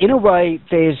 In a way,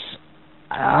 there's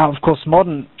of course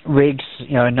modern rigs,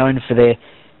 known for their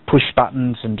push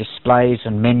buttons and displays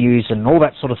and menus and all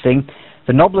that sort of thing.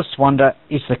 The Knobless Wonder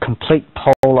is the complete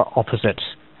polar opposite.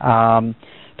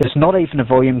 There's not even a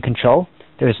volume control.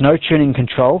 There is no tuning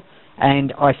control,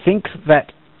 and I think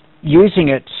that using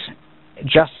it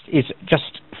is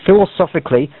just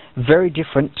philosophically very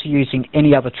different to using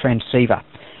any other transceiver.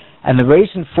 And the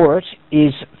reason for it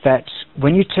is that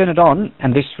when you turn it on,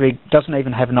 and this rig doesn't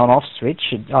even have an on-off switch,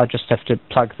 I just have to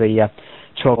plug the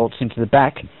 12 volts into the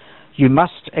back, you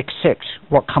must accept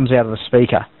what comes out of the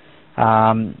speaker.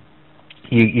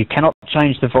 You cannot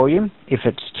change the volume. If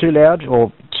it's too loud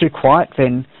or too quiet,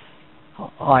 then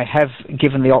I have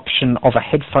given the option of a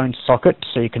headphone socket,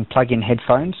 so you can plug in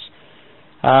headphones.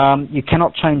 You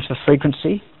cannot change the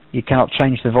frequency. You cannot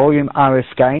change the volume,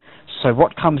 RF gain. So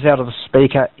what comes out of the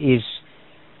speaker is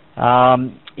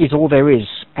all there is.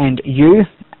 And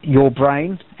your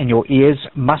brain and your ears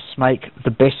must make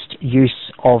the best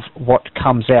use of what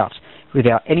comes out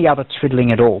without any other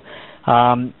twiddling at all.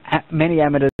 Many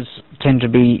amateurs tend to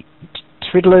be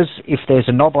twiddlers. If there's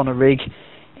a knob on a rig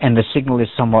and the signal is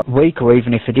somewhat weak, or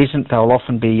even if it isn't, they'll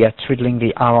often be twiddling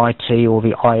the RIT or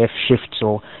the IF shifts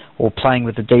or playing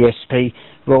with the DSP.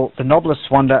 Well, the Knobless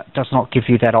Wonder does not give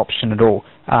you that option at all.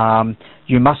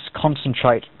 You must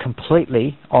concentrate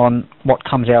completely on what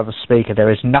comes out of the speaker.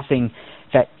 There is nothing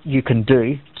that you can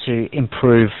do to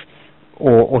improve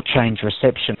or change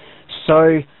reception.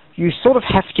 So you sort of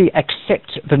have to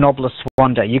accept the Knobless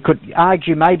Wonder. You could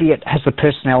argue maybe it has the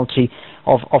personality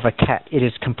of a cat. It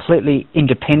is completely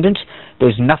independent.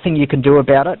 There's nothing you can do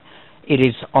about it. It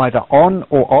is either on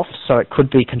or off, so it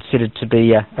could be considered to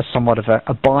be a somewhat of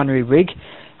a binary rig.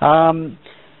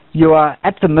 You are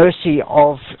at the mercy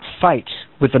of fate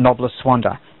with the Knobless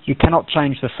Wonder. You cannot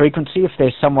change the frequency. If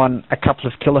there's someone a couple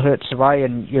of kilohertz away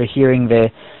and you're hearing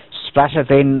their splatter,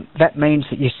 then that means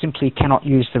that you simply cannot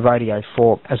use the radio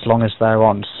for as long as they're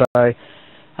on. So,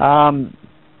 on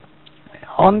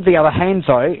the other hand,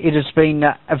 though, it has been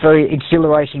a very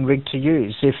exhilarating rig to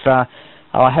use. If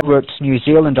I have worked New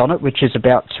Zealand on it, which is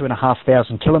about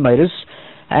 2,500 kilometres,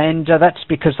 and that's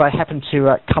because they happen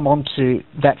to come onto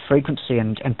that frequency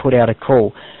and put out a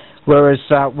call. Whereas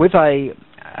with a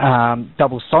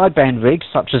double sideband rig,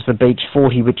 such as the Beach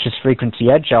 40, which is frequency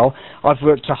agile, I've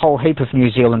worked a whole heap of New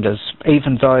Zealanders.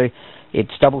 Even though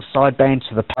it's double sideband,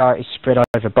 so the power is spread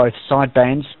over both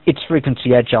sidebands, it's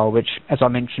frequency agile, which, as I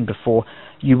mentioned before,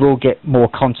 you will get more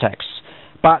contacts.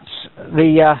 But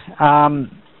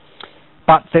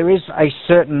but there is a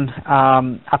certain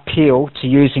appeal to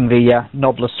using the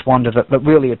Knobless Wonder that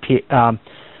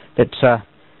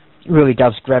really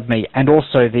does grab me, and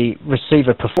also the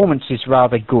receiver performance is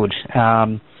rather good.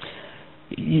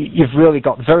 You've really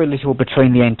got very little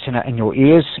between the antenna and your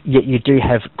ears, yet you do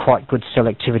have quite good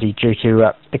selectivity due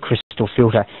to the crystal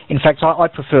filter. In fact, I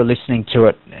prefer listening to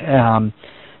it,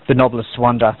 the Knobless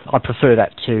Wonder. I prefer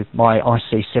that to my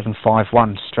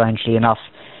IC751, strangely enough.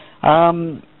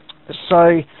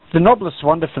 So the Knobless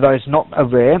Wonder, for those not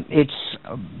aware, it's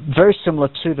very similar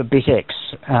to the BITX.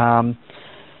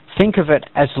 Think of it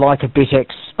as like a BITX,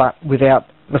 but without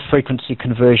the frequency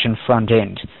conversion front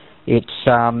end. It's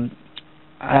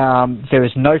there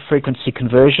is no frequency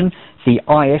conversion. The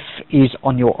IF is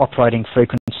on your operating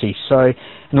frequency. So,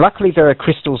 and luckily there are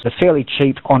crystals that are fairly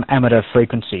cheap on amateur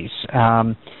frequencies.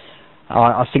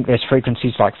 I think there's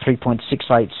frequencies like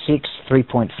 3.686,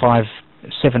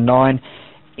 3.579.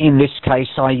 In this case,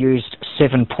 I used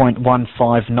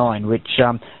 7.159, which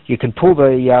you can pull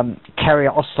the carrier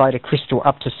oscillator crystal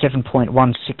up to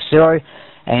 7.160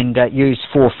 and use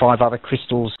 4 or 5 other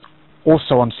crystals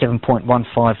also on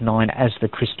 7.159 as the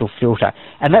crystal filter.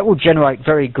 And that will generate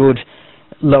very good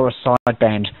lower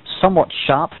sideband. somewhat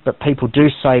sharp, but people do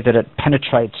say that it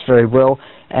penetrates very well,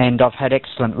 and I've had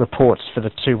excellent reports for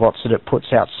the 2 watts that it puts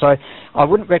out. So I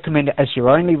wouldn't recommend it as your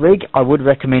only rig. I would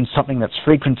recommend something that's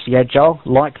frequency agile,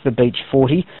 like the Beach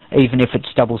 40, even if it's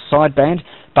double sideband,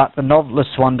 but the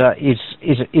Novelist Wonder is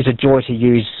a joy to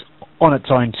use on its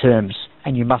own terms,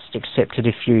 and you must accept it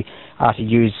if you are to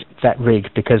use that rig,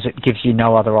 because it gives you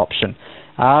no other option.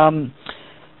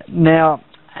 Now,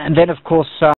 and then of course,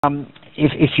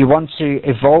 if you want to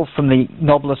evolve from the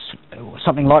Novelist,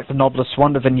 something like the Novelist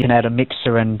Wonder, then you can add a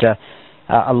mixer and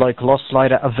a local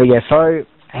oscillator, a VFO,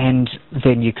 and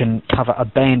then you can cover a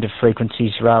band of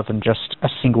frequencies rather than just a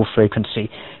single frequency.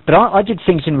 But I did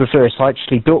things in reverse. I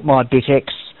actually built my BITX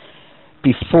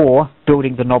before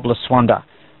building the Novelist Wonder.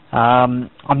 I'm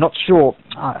not sure.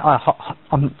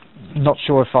 I'm not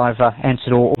sure if I've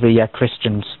answered all the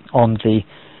questions on the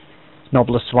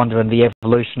Novelist Wonder and the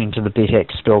evolution into the BITX,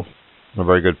 Bill. Oh,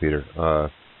 very good, Peter.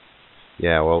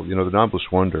 Yeah, well, you know, the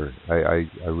Novelist Wonder, I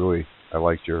really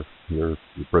liked your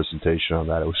presentation on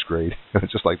that. It was great.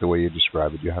 Just like the way you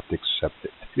describe it, you have to accept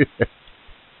it.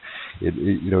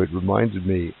 It reminded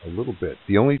me a little bit.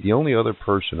 The only other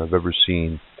person I've ever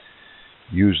seen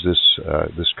use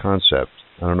this concept.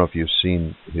 I don't know if you've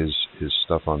seen his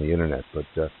stuff on the internet, but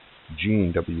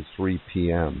Gene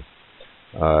W3PM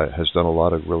has done a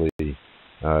lot of really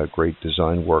great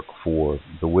design work for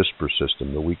the Whisper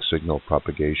system, the weak signal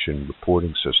propagation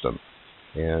reporting system.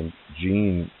 And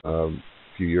Gene, a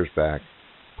few years back,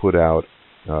 put out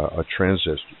a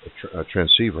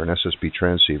transceiver, an SSB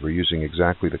transceiver, using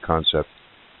exactly the concept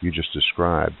you just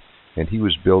described. And he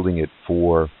was building it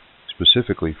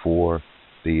specifically for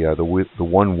the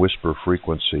one whisper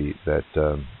frequency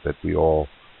that we all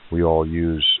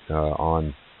use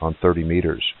on 30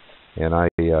 meters. And I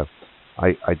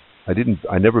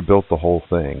never built the whole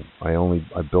thing. I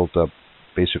built up,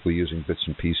 basically using bits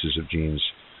and pieces of Gene's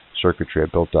circuitry. I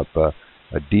built up a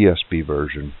DSB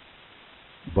version,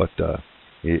 but that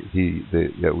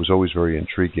was always very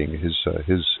intriguing.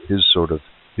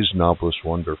 His Novelist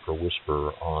Wonder for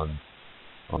Whisper on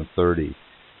 30.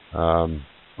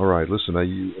 All right, listen.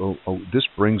 This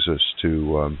brings us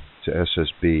to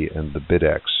SSB and the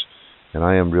BITX, and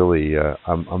I am really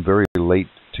I'm very late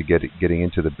to getting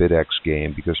into the BITX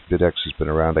game, because BITX has been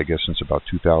around, I guess, since about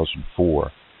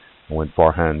 2004, when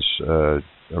Farhan's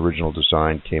original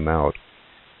design came out.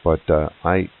 But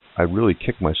I really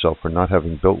kick myself for not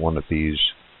having built one of these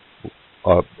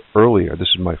earlier. This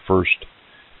is my first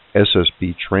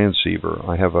SSB transceiver.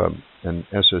 I have an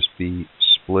SSB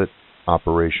split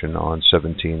operation on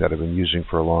 17 that I've been using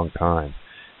for a long time.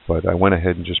 But I went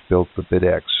ahead and just built the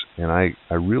BITX, and I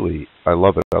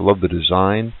love it. I love the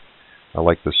design. I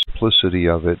like the simplicity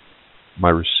of it. My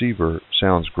receiver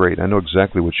sounds great. I know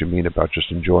exactly what you mean about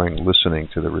just enjoying listening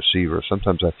to the receiver.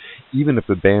 Sometimes, even if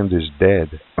the band is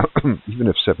dead, even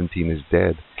if 17 is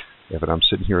dead, if I'm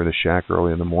sitting here in the shack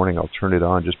early in the morning, I'll turn it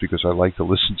on just because I like to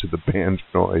listen to the band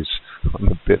noise on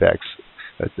the BITX.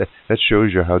 That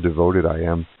shows you how devoted I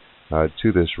am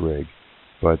to this rig.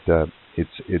 But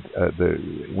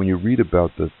when you read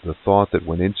about the thought that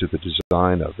went into the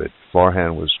design of it,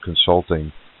 Farhan was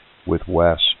consulting with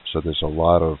Wes, so there's a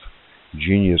lot of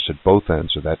genius at both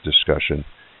ends of that discussion,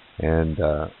 and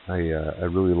I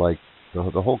really like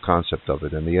the whole concept of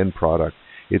it and the end product.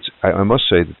 I must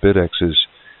say that BITX is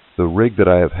the rig that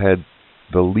I have had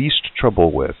the least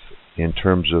trouble with in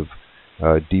terms of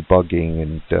debugging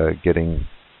and getting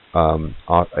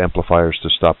amplifiers to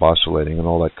stop oscillating and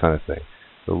all that kind of thing.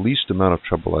 The least amount of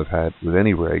trouble I've had with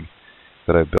any rig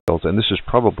that I've built, and this is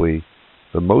probably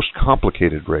the most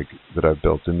complicated rig that I've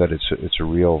built, in that it's a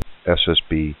real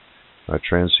SSB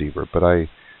transceiver. But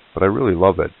I really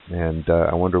love it, and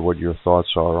I wonder what your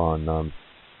thoughts are on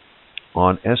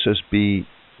SSB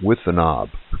with the knob.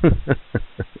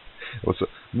 Let's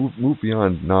move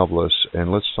beyond knobless, and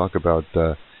let's talk about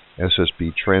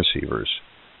SSB transceivers.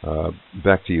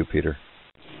 Back to you, Peter.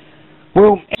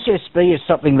 Well, SSB is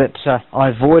something that I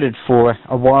avoided for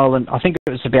a while, and I think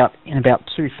it was in about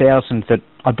 2000 that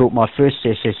I built my first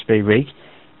SSB rig,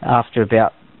 after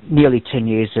about nearly 10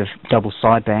 years of double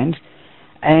sideband,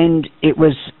 and it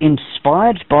was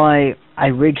inspired by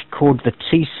a rig called the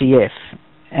TCF,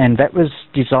 and that was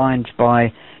designed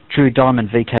by Drew Diamond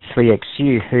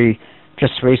VK3YE, who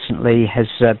just recently has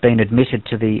been admitted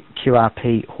to the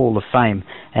QRP Hall of Fame,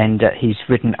 and he's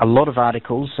written a lot of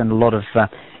articles and a lot of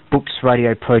books,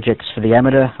 radio projects for the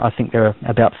amateur. I think there are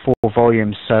about 4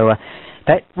 volumes. So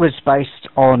that was based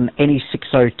on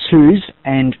NE602s,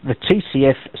 and the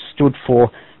TCF stood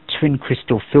for twin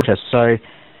crystal filter. So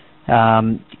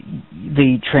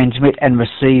the transmit and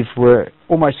receive were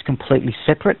almost completely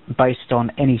separate based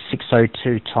on any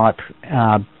 602 type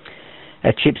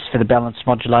chips for the balance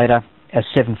modulator,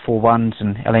 741s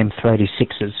and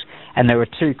LM386s. And there were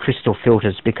 2 crystal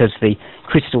filters because the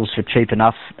crystals were cheap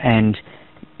enough and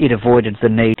it avoided the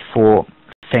need for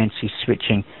fancy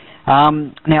switching.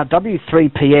 Now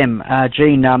W3PM,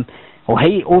 Gene,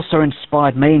 he also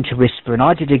inspired me into Whisper, and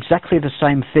I did exactly the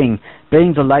same thing.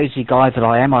 Being the lazy guy that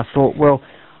I am, I thought, well,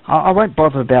 I won't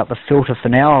bother about the filter for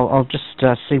now. I'll just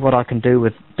see what I can do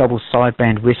with double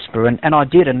sideband Whisper, and I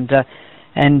did, and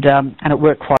it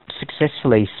worked quite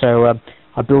successfully. So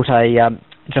I built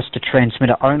just a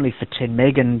transmitter only for 10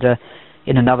 meg, and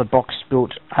in another box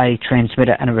built a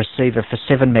transmitter and a receiver for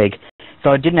 7 meg. So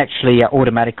I didn't actually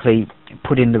automatically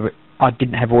put in I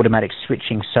didn't have automatic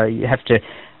switching, so you have to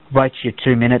wait your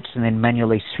 2 minutes and then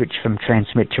manually switch from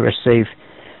transmit to receive.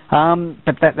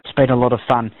 But that's been a lot of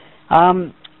fun.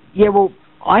 Yeah, well,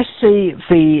 I see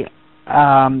the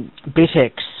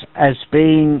BITX as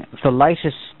being the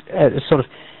latest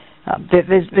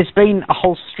there's been a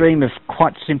whole stream of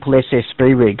quite simple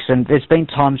SSB rigs, and there's been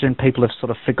times when people have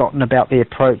sort of forgotten about the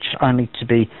approach only to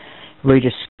be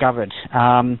rediscovered.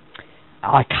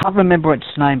 I can't remember its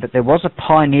name, but there was a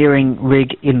pioneering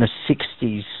rig in the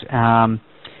 60s.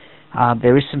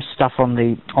 There is some stuff on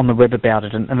the web about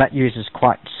it, and that uses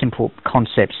quite simple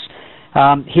concepts.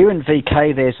 Here in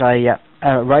VK, there's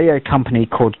a radio company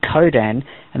called Codan,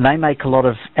 and they make a lot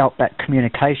of outback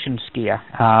communications gear.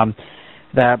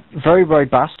 They're very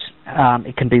robust.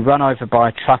 It can be run over by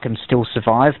a truck and still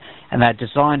survive, and they're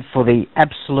designed for the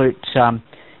absolute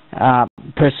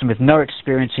person with no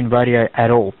experience in radio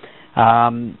at all.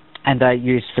 And they're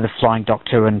used for the Flying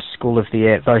Doctor and School of the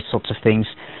Air, those sorts of things.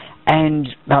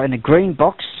 And they're in a green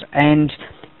box, and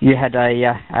you had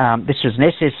this was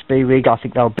an SSB rig. I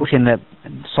think they were built in the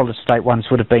solid state ones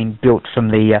would have been built from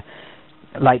the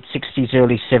late 60s,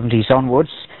 early 70s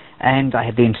onwards. And I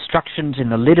had the instructions in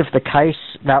the lid of the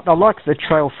case. Now, I like the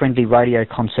trail-friendly radio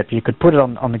concept. You could put it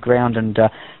on the ground and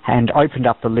opened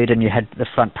up the lid, and you had the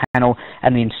front panel,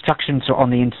 and the instructions are on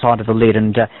the inside of the lid.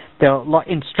 And there are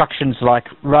instructions like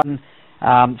run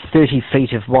 30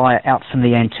 feet of wire out from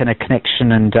the antenna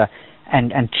connection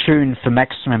and tune for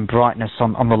maximum brightness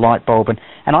on the light bulb.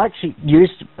 And I actually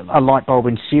used a light bulb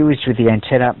in series with the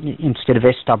antenna instead of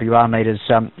SWR meters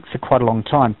for quite a long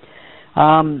time.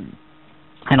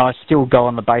 And I still go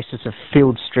on the basis of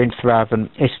field strength rather than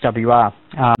SWR.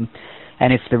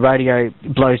 And if the radio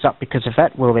blows up because of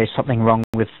that, well, there's something wrong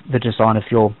with the design of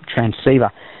your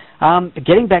transceiver.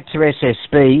 Getting back to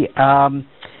SSB,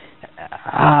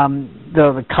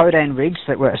 the Codan rigs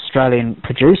that were Australian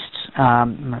produced,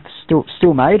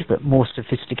 still made, but more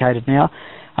sophisticated now.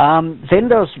 Then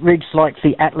there was rigs like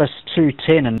the Atlas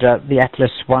 210 and the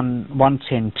Atlas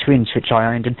 110 twins, which I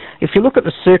owned. And if you look at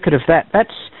the circuit of that,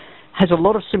 has a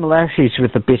lot of similarities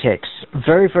with the BITX.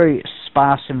 Very, very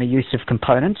sparse in the use of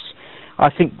components. I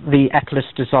think the Atlas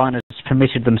designers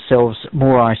permitted themselves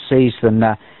more ICs than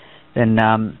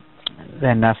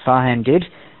Farhan did.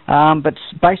 But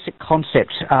basic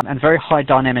concept and very high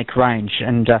dynamic range,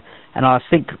 and I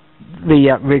think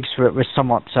the rigs were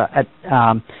somewhat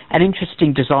an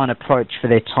interesting design approach for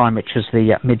their time, which was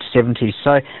the mid-70s.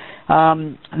 So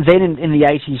then in the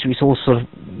 80s, we all sort of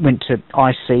went to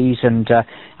ICs, and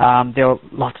there were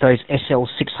like those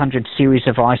SL600 series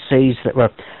of ICs that were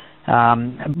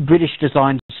British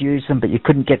designs used them, but you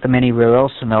couldn't get them anywhere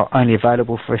else, and they were only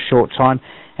available for a short time.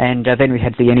 And then we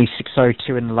had the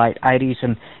NE602 in the late 80s,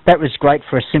 and that was great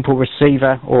for a simple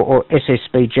receiver or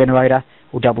SSB generator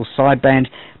or double sideband.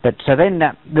 But so then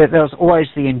there was always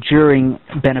the enduring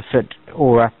benefit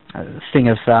or thing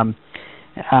of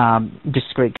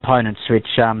discrete components,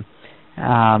 which the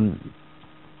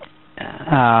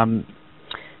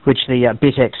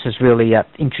BITX has really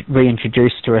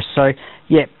reintroduced to us. So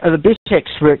yeah, the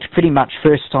BITX worked pretty much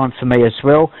first time for me as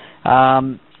well.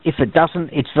 If it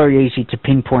doesn't, it's very easy to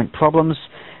pinpoint problems.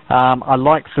 I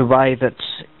like the way that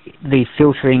the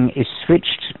filtering is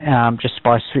switched just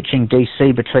by switching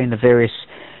DC between the various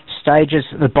stages,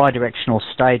 the bidirectional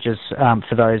stages,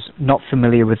 for those not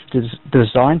familiar with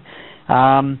design.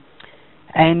 Yeah,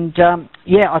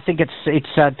 I think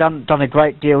it's done a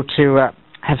great deal to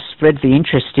have spread the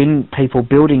interest in people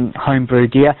building homebrew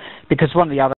gear, because one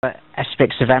of the other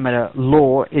aspects of amateur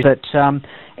law is that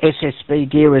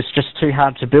SSB gear was just too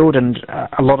hard to build, and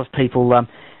a lot of people,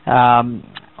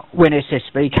 when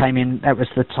SSB came in, that was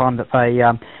the time that they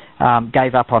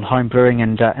gave up on homebrewing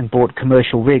and bought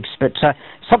commercial rigs. But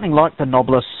something like the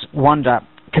Nobless Wonder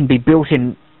can be built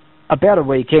in about a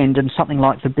weekend, and something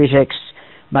like the BITX,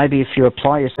 maybe if you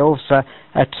apply yourselves,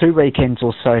 2 weekends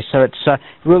or so. So it's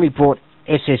really brought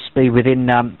SSB within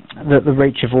the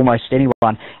reach of almost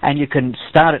anyone. And you can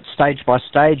start it stage by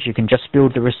stage. You can just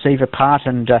build the receiver part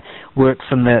and work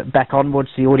from the back onwards,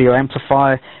 the audio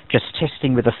amplifier, just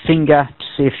testing with a finger to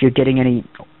see if you're getting any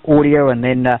audio, and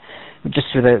then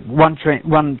just with a one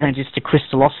transistor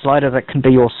crystal oscillator that can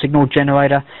be your signal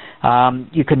generator.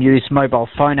 You can use mobile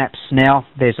phone apps now.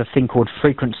 There's a thing called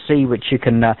Frequency, which you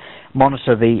can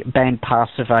monitor the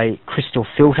bandpass of a crystal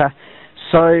filter.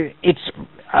 So it's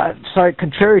so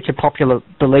contrary to popular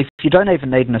belief, you don't even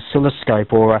need an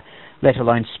oscilloscope or let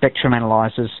alone spectrum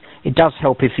analyzers. It does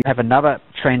help if you have another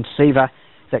transceiver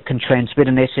that can transmit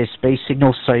an SSB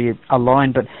signal, so you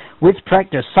align. But with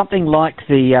practice, something like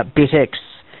the BITX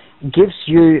gives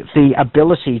you the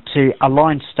ability to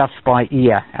align stuff by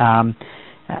ear,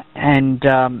 and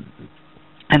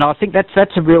I think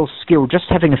that's a real skill. Just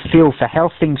having a feel for how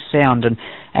things sound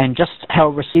and just how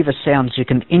a receiver sounds, you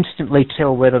can instantly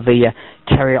tell whether the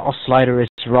carrier oscillator is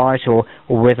right or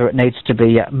whether it needs to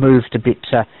be moved a bit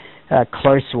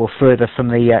closer or further from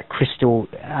the crystal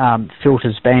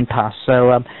filter's bandpass.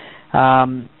 So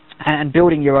and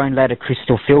building your own ladder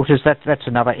crystal filters, that's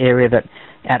another area that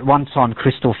at one time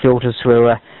crystal filters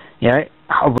were a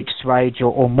week's range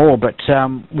or more, but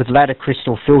with ladder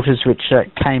crystal filters, which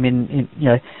came in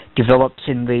developed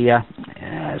in the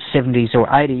 70s or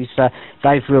 80s,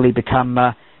 they've really become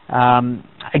a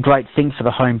great thing for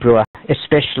the home brewer,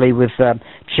 especially with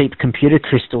cheap computer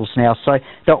crystals now. So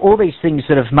there are all these things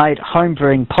that have made home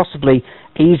brewing possibly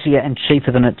easier and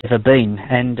cheaper than it's ever been.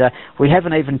 And we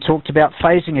haven't even talked about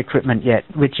phasing equipment yet,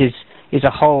 which is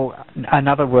a whole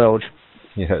another world.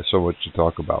 Yeah, so much to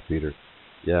talk about, Peter.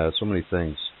 Yeah, so many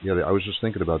things. Yeah, I was just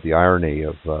thinking about the irony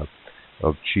of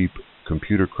cheap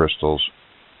computer crystals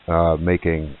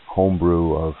making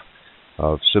homebrew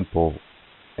of simple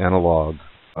analog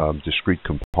discrete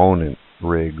component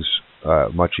rigs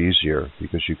much easier,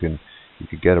 because you could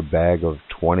get a bag of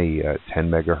 20 10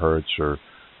 megahertz or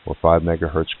 5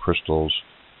 megahertz crystals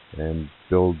and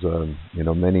build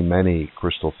many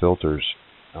crystal filters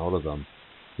out of them.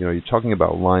 You're talking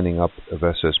about lining up of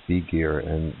SSB gear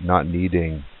and not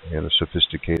needing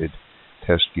sophisticated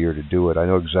test gear to do it. I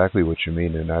know exactly what you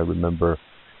mean, and I remember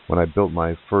when I built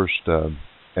my first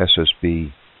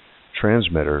SSB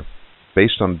transmitter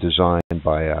based on a design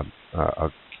by a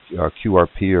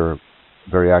QRPer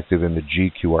very active in the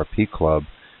GQRP Club,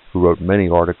 who wrote many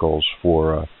articles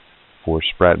for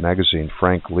Sprat Magazine.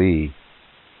 Frank Lee,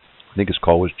 I think his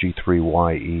call was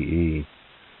VK3YE.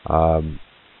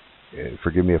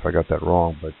 Forgive me if I got that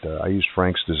wrong, but I used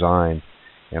Frank's design,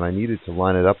 and I needed to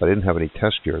line it up. I didn't have any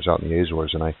test gears out in the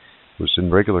Azores, and I was in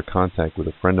regular contact with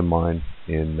a friend of mine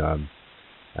in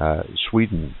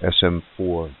Sweden,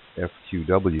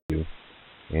 SM4FQW,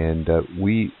 and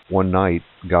we one night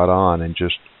got on and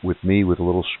just with a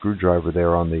little screwdriver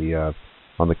there on the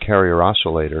carrier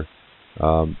oscillator,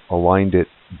 aligned it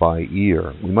by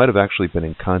ear. We might have actually been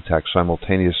in contact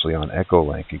simultaneously on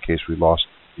Echolink in case we lost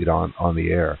it on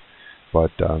the air.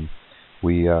 But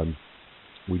we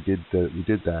did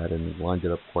that and lined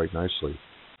it up quite nicely.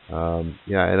 And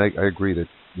I agree that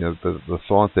the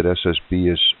thought that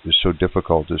SSB is so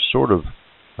difficult is sort of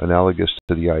analogous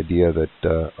to the idea that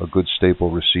a good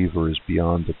stable receiver is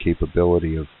beyond the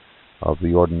capability of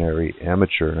the ordinary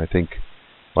amateur. And I think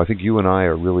you and I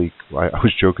are really. I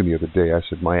was joking the other day. I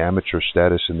said my amateur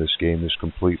status in this game is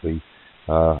completely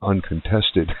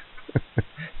uncontested.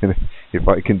 And if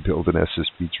I can build an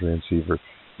SSB transceiver,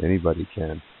 anybody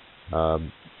can.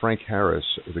 Frank Harris,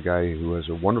 the guy who has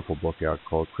a wonderful book out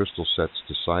called Crystal Sets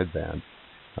to Sideband,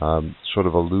 sort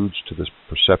of alludes to this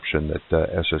perception that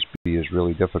SSB is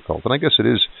really difficult. And I guess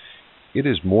it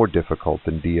is more difficult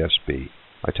than DSB.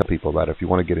 I tell people that if you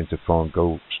want to get into phone,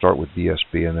 go start with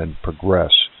DSB and then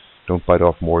progress. Don't bite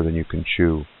off more than you can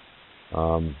chew.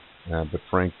 But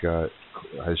Frank,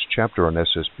 his chapter on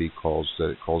SSB calls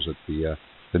it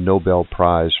the Nobel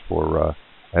Prize for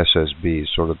SSB,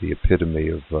 sort of the epitome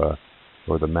of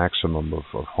or the maximum of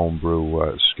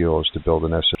homebrew skills to build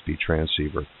an SSB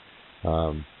transceiver.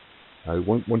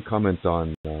 One comment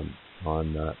on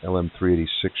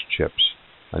LM386 chips.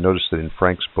 I noticed that in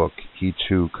Frank's book, he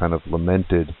too kind of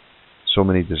lamented so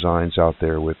many designs out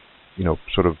there with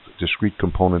sort of discrete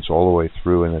components all the way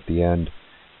through, and at the end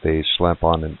they slap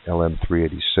on an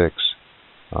LM386.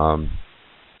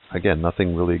 Again,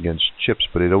 nothing really against chips,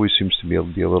 but it always seems to be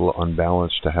a little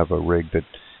unbalanced to have a rig that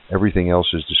everything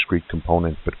else is discrete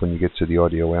component, but when you get to the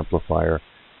audio amplifier,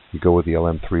 you go with the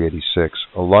LM386.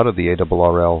 A lot of the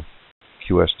ARRL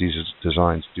QSD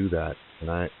designs do that,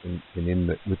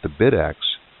 with the BITX,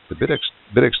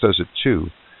 BITX does it too,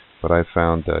 but I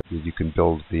found that you can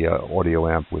build the audio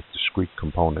amp with discrete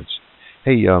components.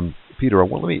 Hey, Peter, I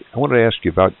wanted to ask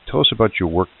you about. Tell us about your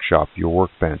workshop, your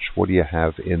workbench. What do you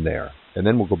have in there? And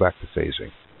then we'll go back to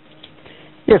phasing.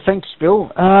 Yeah, thanks,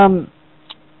 Bill.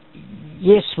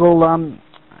 Yes, well,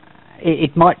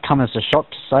 it might come as a shock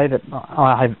to say that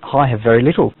I have very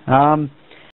little.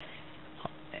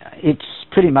 It's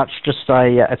pretty much just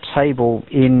a table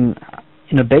in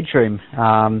a bedroom,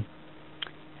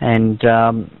 and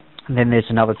then there's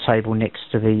another table next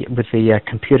to with the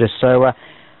computer. So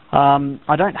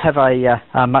I don't have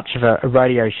much of a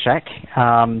Radio Shack,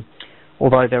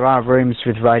 although there are rooms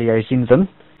with radios in them.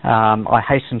 I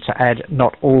hasten to add,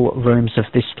 not all rooms of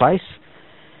this place.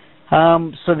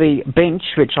 So the bench,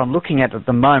 which I'm looking at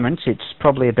the moment, it's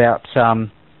probably about,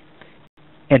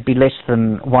 it'd be less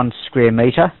than 1 square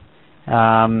metre.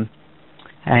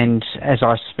 And as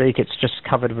I speak, it's just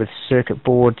covered with circuit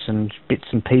boards and bits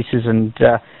and pieces, and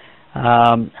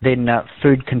then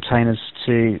food containers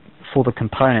for the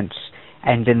components,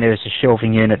 and then there's a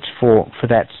shelving unit for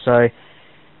that. So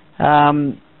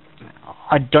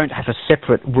I don't have a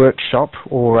separate workshop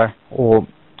or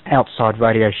outside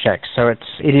Radio Shack, so it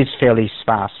is fairly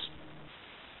sparse.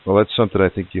 Well, that's something I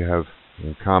think you have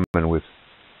in common with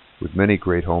many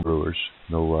great homebrewers.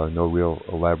 No real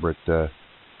elaborate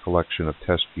collection of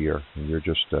test gear, and you're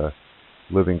just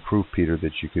living proof, Peter,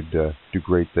 that you could do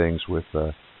great things with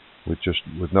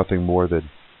nothing more than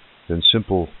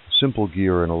simple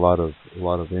gear and a lot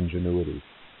of ingenuity.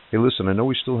 Hey, listen, I know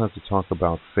we still have to talk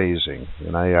about phasing,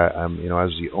 and I'm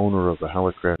as the owner of the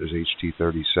Hallicrafters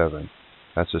HT37,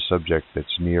 that's a subject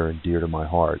that's near and dear to my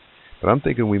heart. But I'm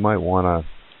thinking we might want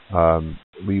to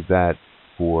leave that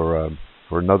for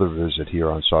another visit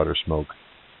here on SolderSmoke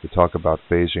to talk about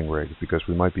phasing rigs, because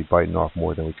we might be biting off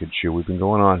more than we could chew. We've been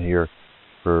going on here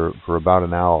for about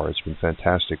an hour. It's been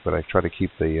fantastic, but I try to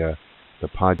keep the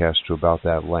podcast to about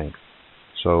that length.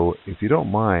 So if you don't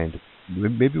mind,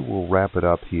 maybe we'll wrap it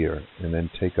up here and then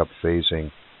take up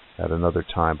phasing at another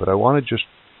time. But I wanted just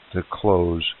to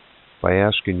close by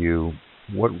asking you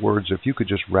what words, if you could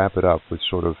just wrap it up with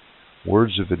sort of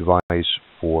words of advice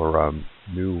for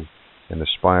new and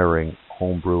aspiring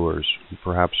home brewers who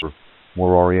perhaps are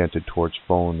more oriented towards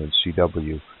phone than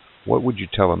CW. What would you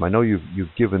tell them? I know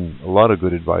you've given a lot of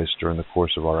good advice during the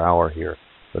course of our hour here,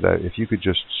 but if you could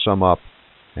just sum up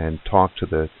and talk to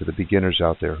the beginners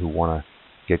out there who want to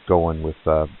get going with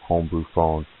homebrew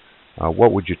phone,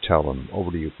 what would you tell them?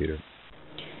 Over to you, Peter.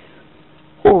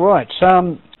 All right.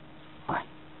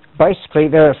 Basically,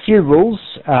 there are a few rules,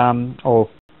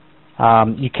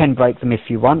 you can break them if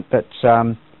you want, but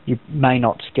you may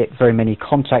not get very many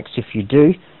contacts if you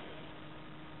do.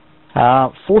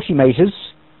 40 meters,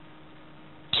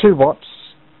 2 watts,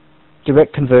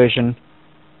 direct conversion,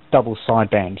 double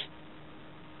sideband.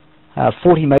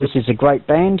 40 meters is a great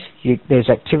band. There's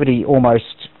activity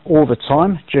almost all the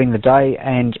time during the day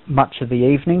and much of the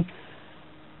evening.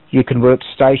 You can work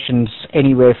stations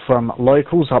anywhere from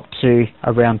locals up to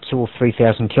around 2,000 or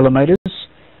 3,000 kilometres.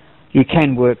 You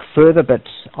can work further, but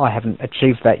I haven't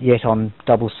achieved that yet on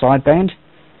double sideband.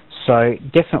 So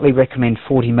definitely recommend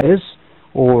 40 metres,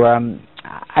 or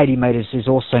 80 metres is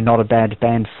also not a bad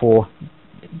band for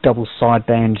double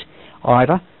sideband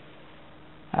either.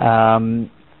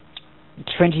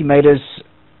 20 metres,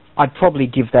 I'd probably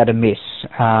give that a miss.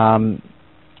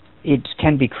 It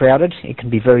can be crowded, it can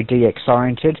be very DX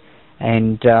oriented,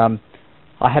 and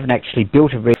I haven't actually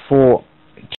built a rig for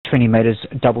 20 metres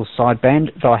double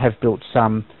sideband, though I have built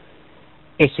some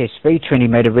SSB 20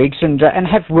 metre rigs and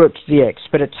have worked DX,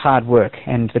 but it's hard work,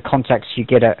 and the contacts you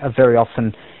get are very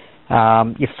often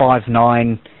your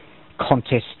 5.9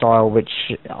 contest style, which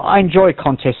I enjoy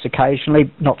contests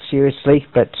occasionally, not seriously,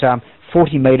 but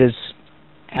 40 metres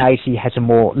 80 has a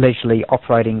more leisurely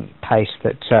operating pace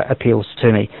that appeals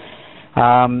to me.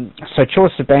 So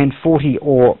choice of band 40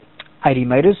 or 80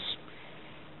 metres.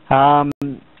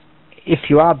 If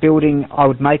you are building, I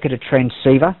would make it a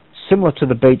transceiver, similar to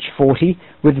the Beach 40,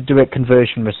 with a direct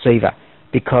conversion receiver,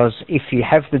 because if you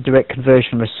have the direct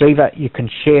conversion receiver, you can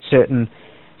share certain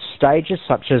stages,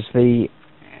 such as the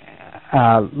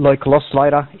local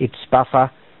oscillator, its buffer,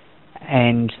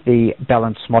 and the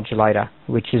balance modulator,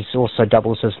 which is also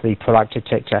doubles as the product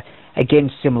detector, again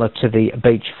similar to the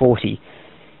Beach 40.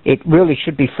 It really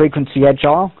should be frequency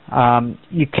agile.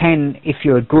 You can, if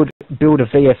you're a good, build a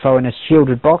VFO in a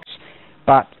shielded box,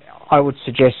 but I would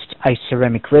suggest a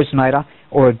ceramic resonator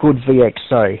or a good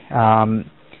VXO.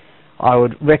 I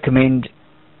would recommend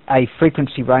a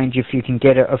frequency range, if you can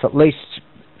get it, of at least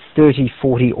 30,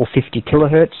 40 or 50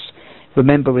 kilohertz.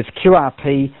 Remember, with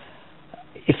QRP,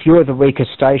 if you're the weaker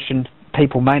station,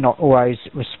 people may not always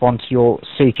respond to your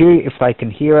CQ if they can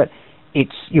hear it,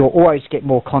 you'll always get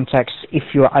more contacts if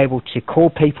you're able to call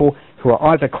people who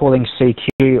are either calling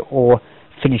CQ or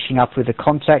finishing up with a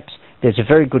contact. There's a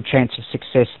very good chance of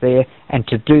success there, and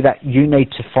to do that you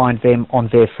need to find them on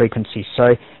their frequency.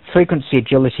 So frequency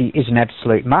agility is an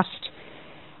absolute must.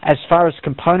 As far as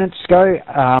components go,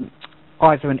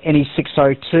 either an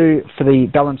NE602 for the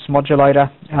balance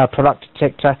modulator product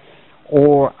detector,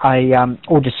 or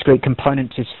discrete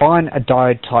components is fine. A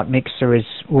diode type mixer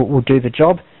will do the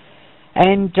job.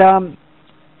 And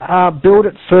build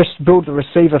the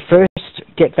receiver first,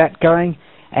 get that going,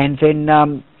 and then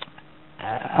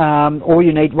all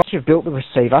you need, once you've built the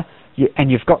receiver and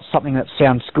you've got something that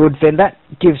sounds good, then that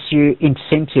gives you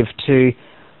incentive to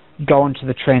go onto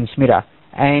the transmitter.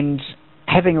 And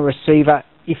having a receiver,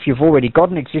 if you've already got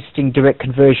an existing direct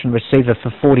conversion receiver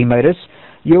for 40 meters,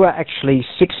 you are actually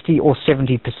 60 or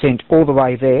 70% all the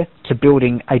way there to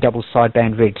building a double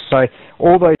sideband rig. So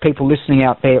all those people listening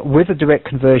out there with a direct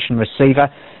conversion receiver,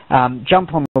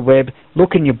 jump on the web,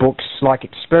 look in your books like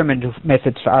Experimental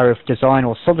Methods for RF Design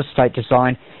or Solid State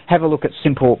Design, have a look at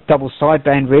simple double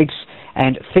sideband rigs,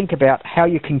 and think about how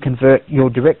you can convert your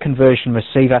direct conversion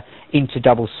receiver into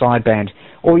double sideband.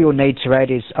 All you'll need to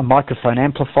add is a microphone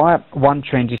amplifier. One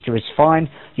transistor is fine.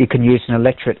 You can use an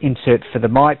electret insert for the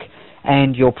mic,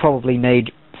 and you'll probably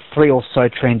need 3 or so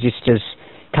transistors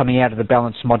coming out of the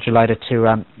balance modulator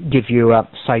to give you,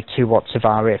 say, 2 watts of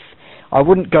RF. I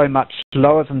wouldn't go much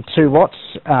lower than 2 watts,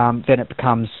 then it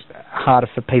becomes harder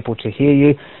for people to hear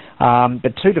you.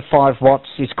 But 2 to 5 watts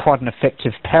is quite an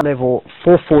effective power level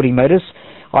for 40 meters.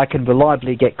 I can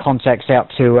reliably get contacts out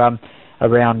to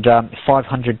around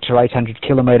 500 to 800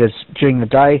 kilometers during the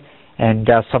day, and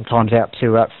sometimes out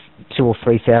to 2,000 or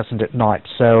 3,000 at night.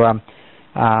 So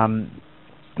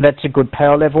that's a good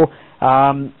power level.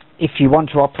 If you want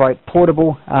to operate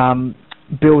portable,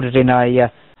 build it in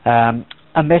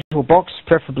a metal box,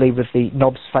 preferably with the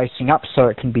knobs facing up so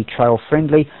it can be trail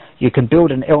friendly. You can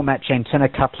build an L-match antenna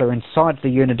coupler inside the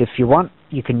unit if you want.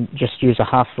 You can just use a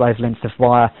half wavelength of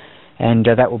wire, and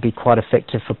that will be quite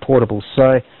effective for portable.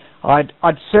 So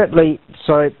I'd certainly,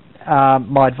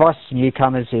 my advice to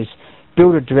newcomers is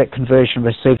build a direct conversion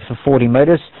receiver for 40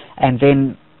 meters, and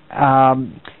then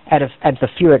add the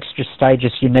few extra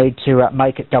stages you need to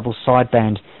make it double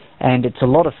sideband. And it's a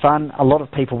lot of fun. A lot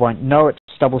of people won't know it's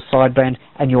double sideband,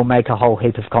 and you'll make a whole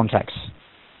heap of contacts.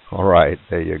 All right,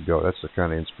 there you go. That's the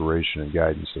kind of inspiration and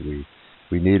guidance that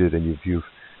we needed, and you've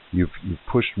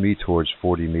pushed me towards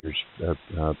 40 meters,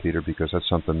 Peter, because that's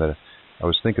something that I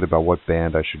was thinking about what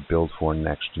band I should build for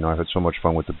next. You know, I've had so much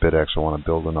fun with the BITX, I want to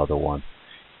build another one.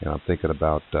 You know, I'm thinking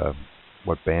about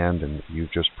what band, and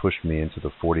you've just pushed me into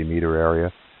the 40 meter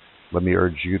area. Let me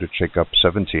urge you to check up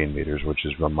 17 meters, which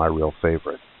is my real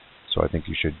favorite. So I think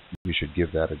you should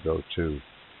give that a go too,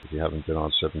 if you haven't been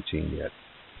on 17 yet.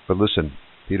 But listen,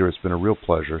 Peter, it's been a real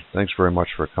pleasure. Thanks very much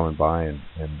for coming by and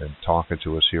talking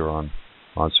to us here on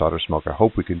SolderSmoke. I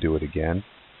hope we can do it again.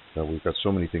 We've got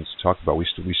so many things to talk about. We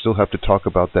still have to talk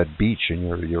about that beach and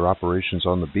your operations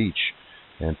on the beach,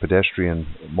 and pedestrian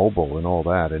mobile and all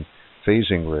that, and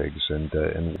phasing rigs, and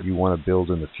what you want to build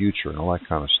in the future and all that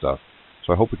kind of stuff.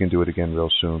 So I hope we can do it again real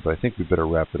soon. But I think we better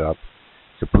wrap it up.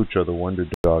 Capucho, the Wonder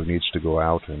Dog, needs to go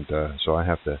out, and so I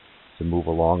have to move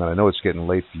along. And I know it's getting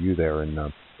late for you there in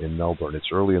Melbourne.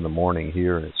 It's early in the morning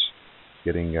here, and it's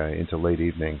getting into late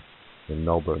evening in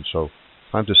Melbourne. So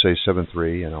time to say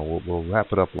 7-3, and we'll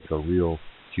wrap it up like a real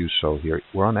QSO here.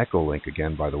 We're on Echolink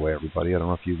again, by the way, everybody. I don't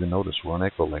know if you even noticed. We're on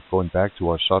Echolink, going back to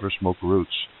our SolderSmoke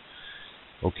roots.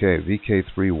 Okay,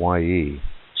 VK3YE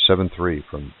 7-3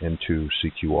 from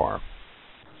N2CQR.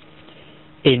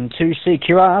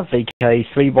 N2CQR,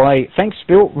 VK3YE. Thanks,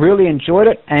 Bill. Really enjoyed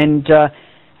it, and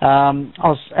I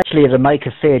was actually at a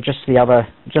Maker Fair just the other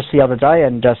day,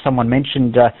 and someone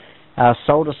mentioned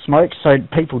SolderSmoke, so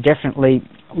people definitely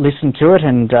listen to it,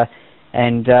 and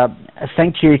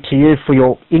thank you to you for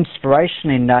your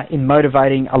inspiration in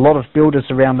motivating a lot of builders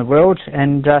around the world,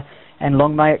 and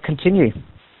long may it continue.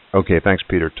 Okay, thanks,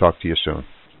 Peter. Talk to you soon.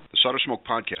 The SolderSmoke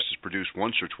podcast is produced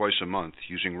once or twice a month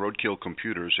using roadkill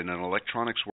computers in an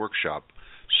electronics workshop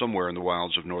somewhere in the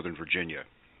wilds of Northern Virginia.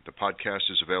 The podcast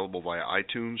is available via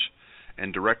iTunes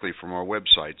and directly from our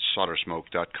website,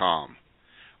 SolderSmoke.com.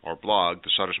 Our blog,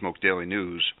 the SolderSmoke Daily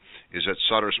News, is at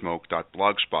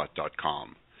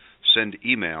soldersmoke.blogspot.com. Send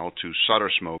email to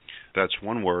SolderSmoke, that's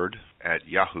one word, at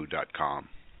yahoo.com.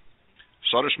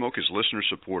 SolderSmoke is listener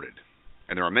supported,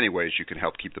 and there are many ways you can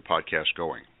help keep the podcast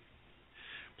going.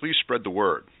 Please spread the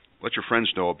word. Let your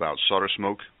friends know about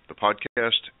SolderSmoke, the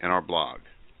podcast, and our blog.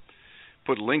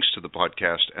 Put links to the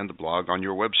podcast and the blog on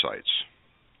your websites.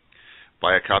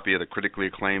 Buy a copy of the critically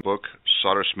acclaimed book,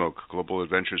 SolderSmoke, Global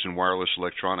Adventures in Wireless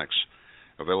Electronics,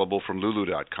 available from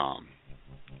Lulu.com.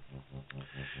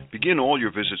 Begin all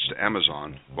your visits to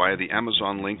Amazon via the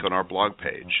Amazon link on our blog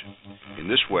page. In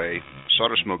this way,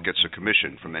 SolderSmoke gets a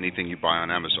commission from anything you buy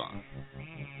on Amazon.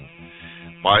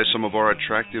 Buy some of our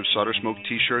attractive SolderSmoke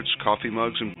t-shirts, coffee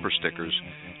mugs, and bumper stickers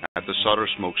at the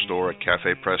SolderSmoke store at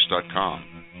cafepress.com.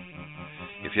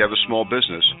 If you have a small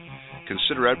business,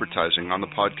 consider advertising on the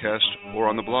podcast or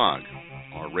on the blog.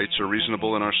 Our rates are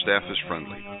reasonable and our staff is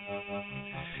friendly.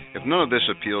 If none of this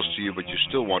appeals to you but you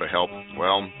still want to help,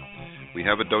 well, we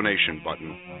have a donation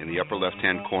button in the upper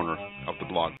left-hand corner of the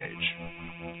blog page.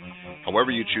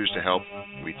 However you choose to help,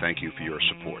 we thank you for your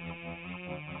support.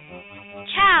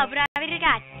 Ciao, bravi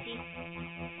ragazzi!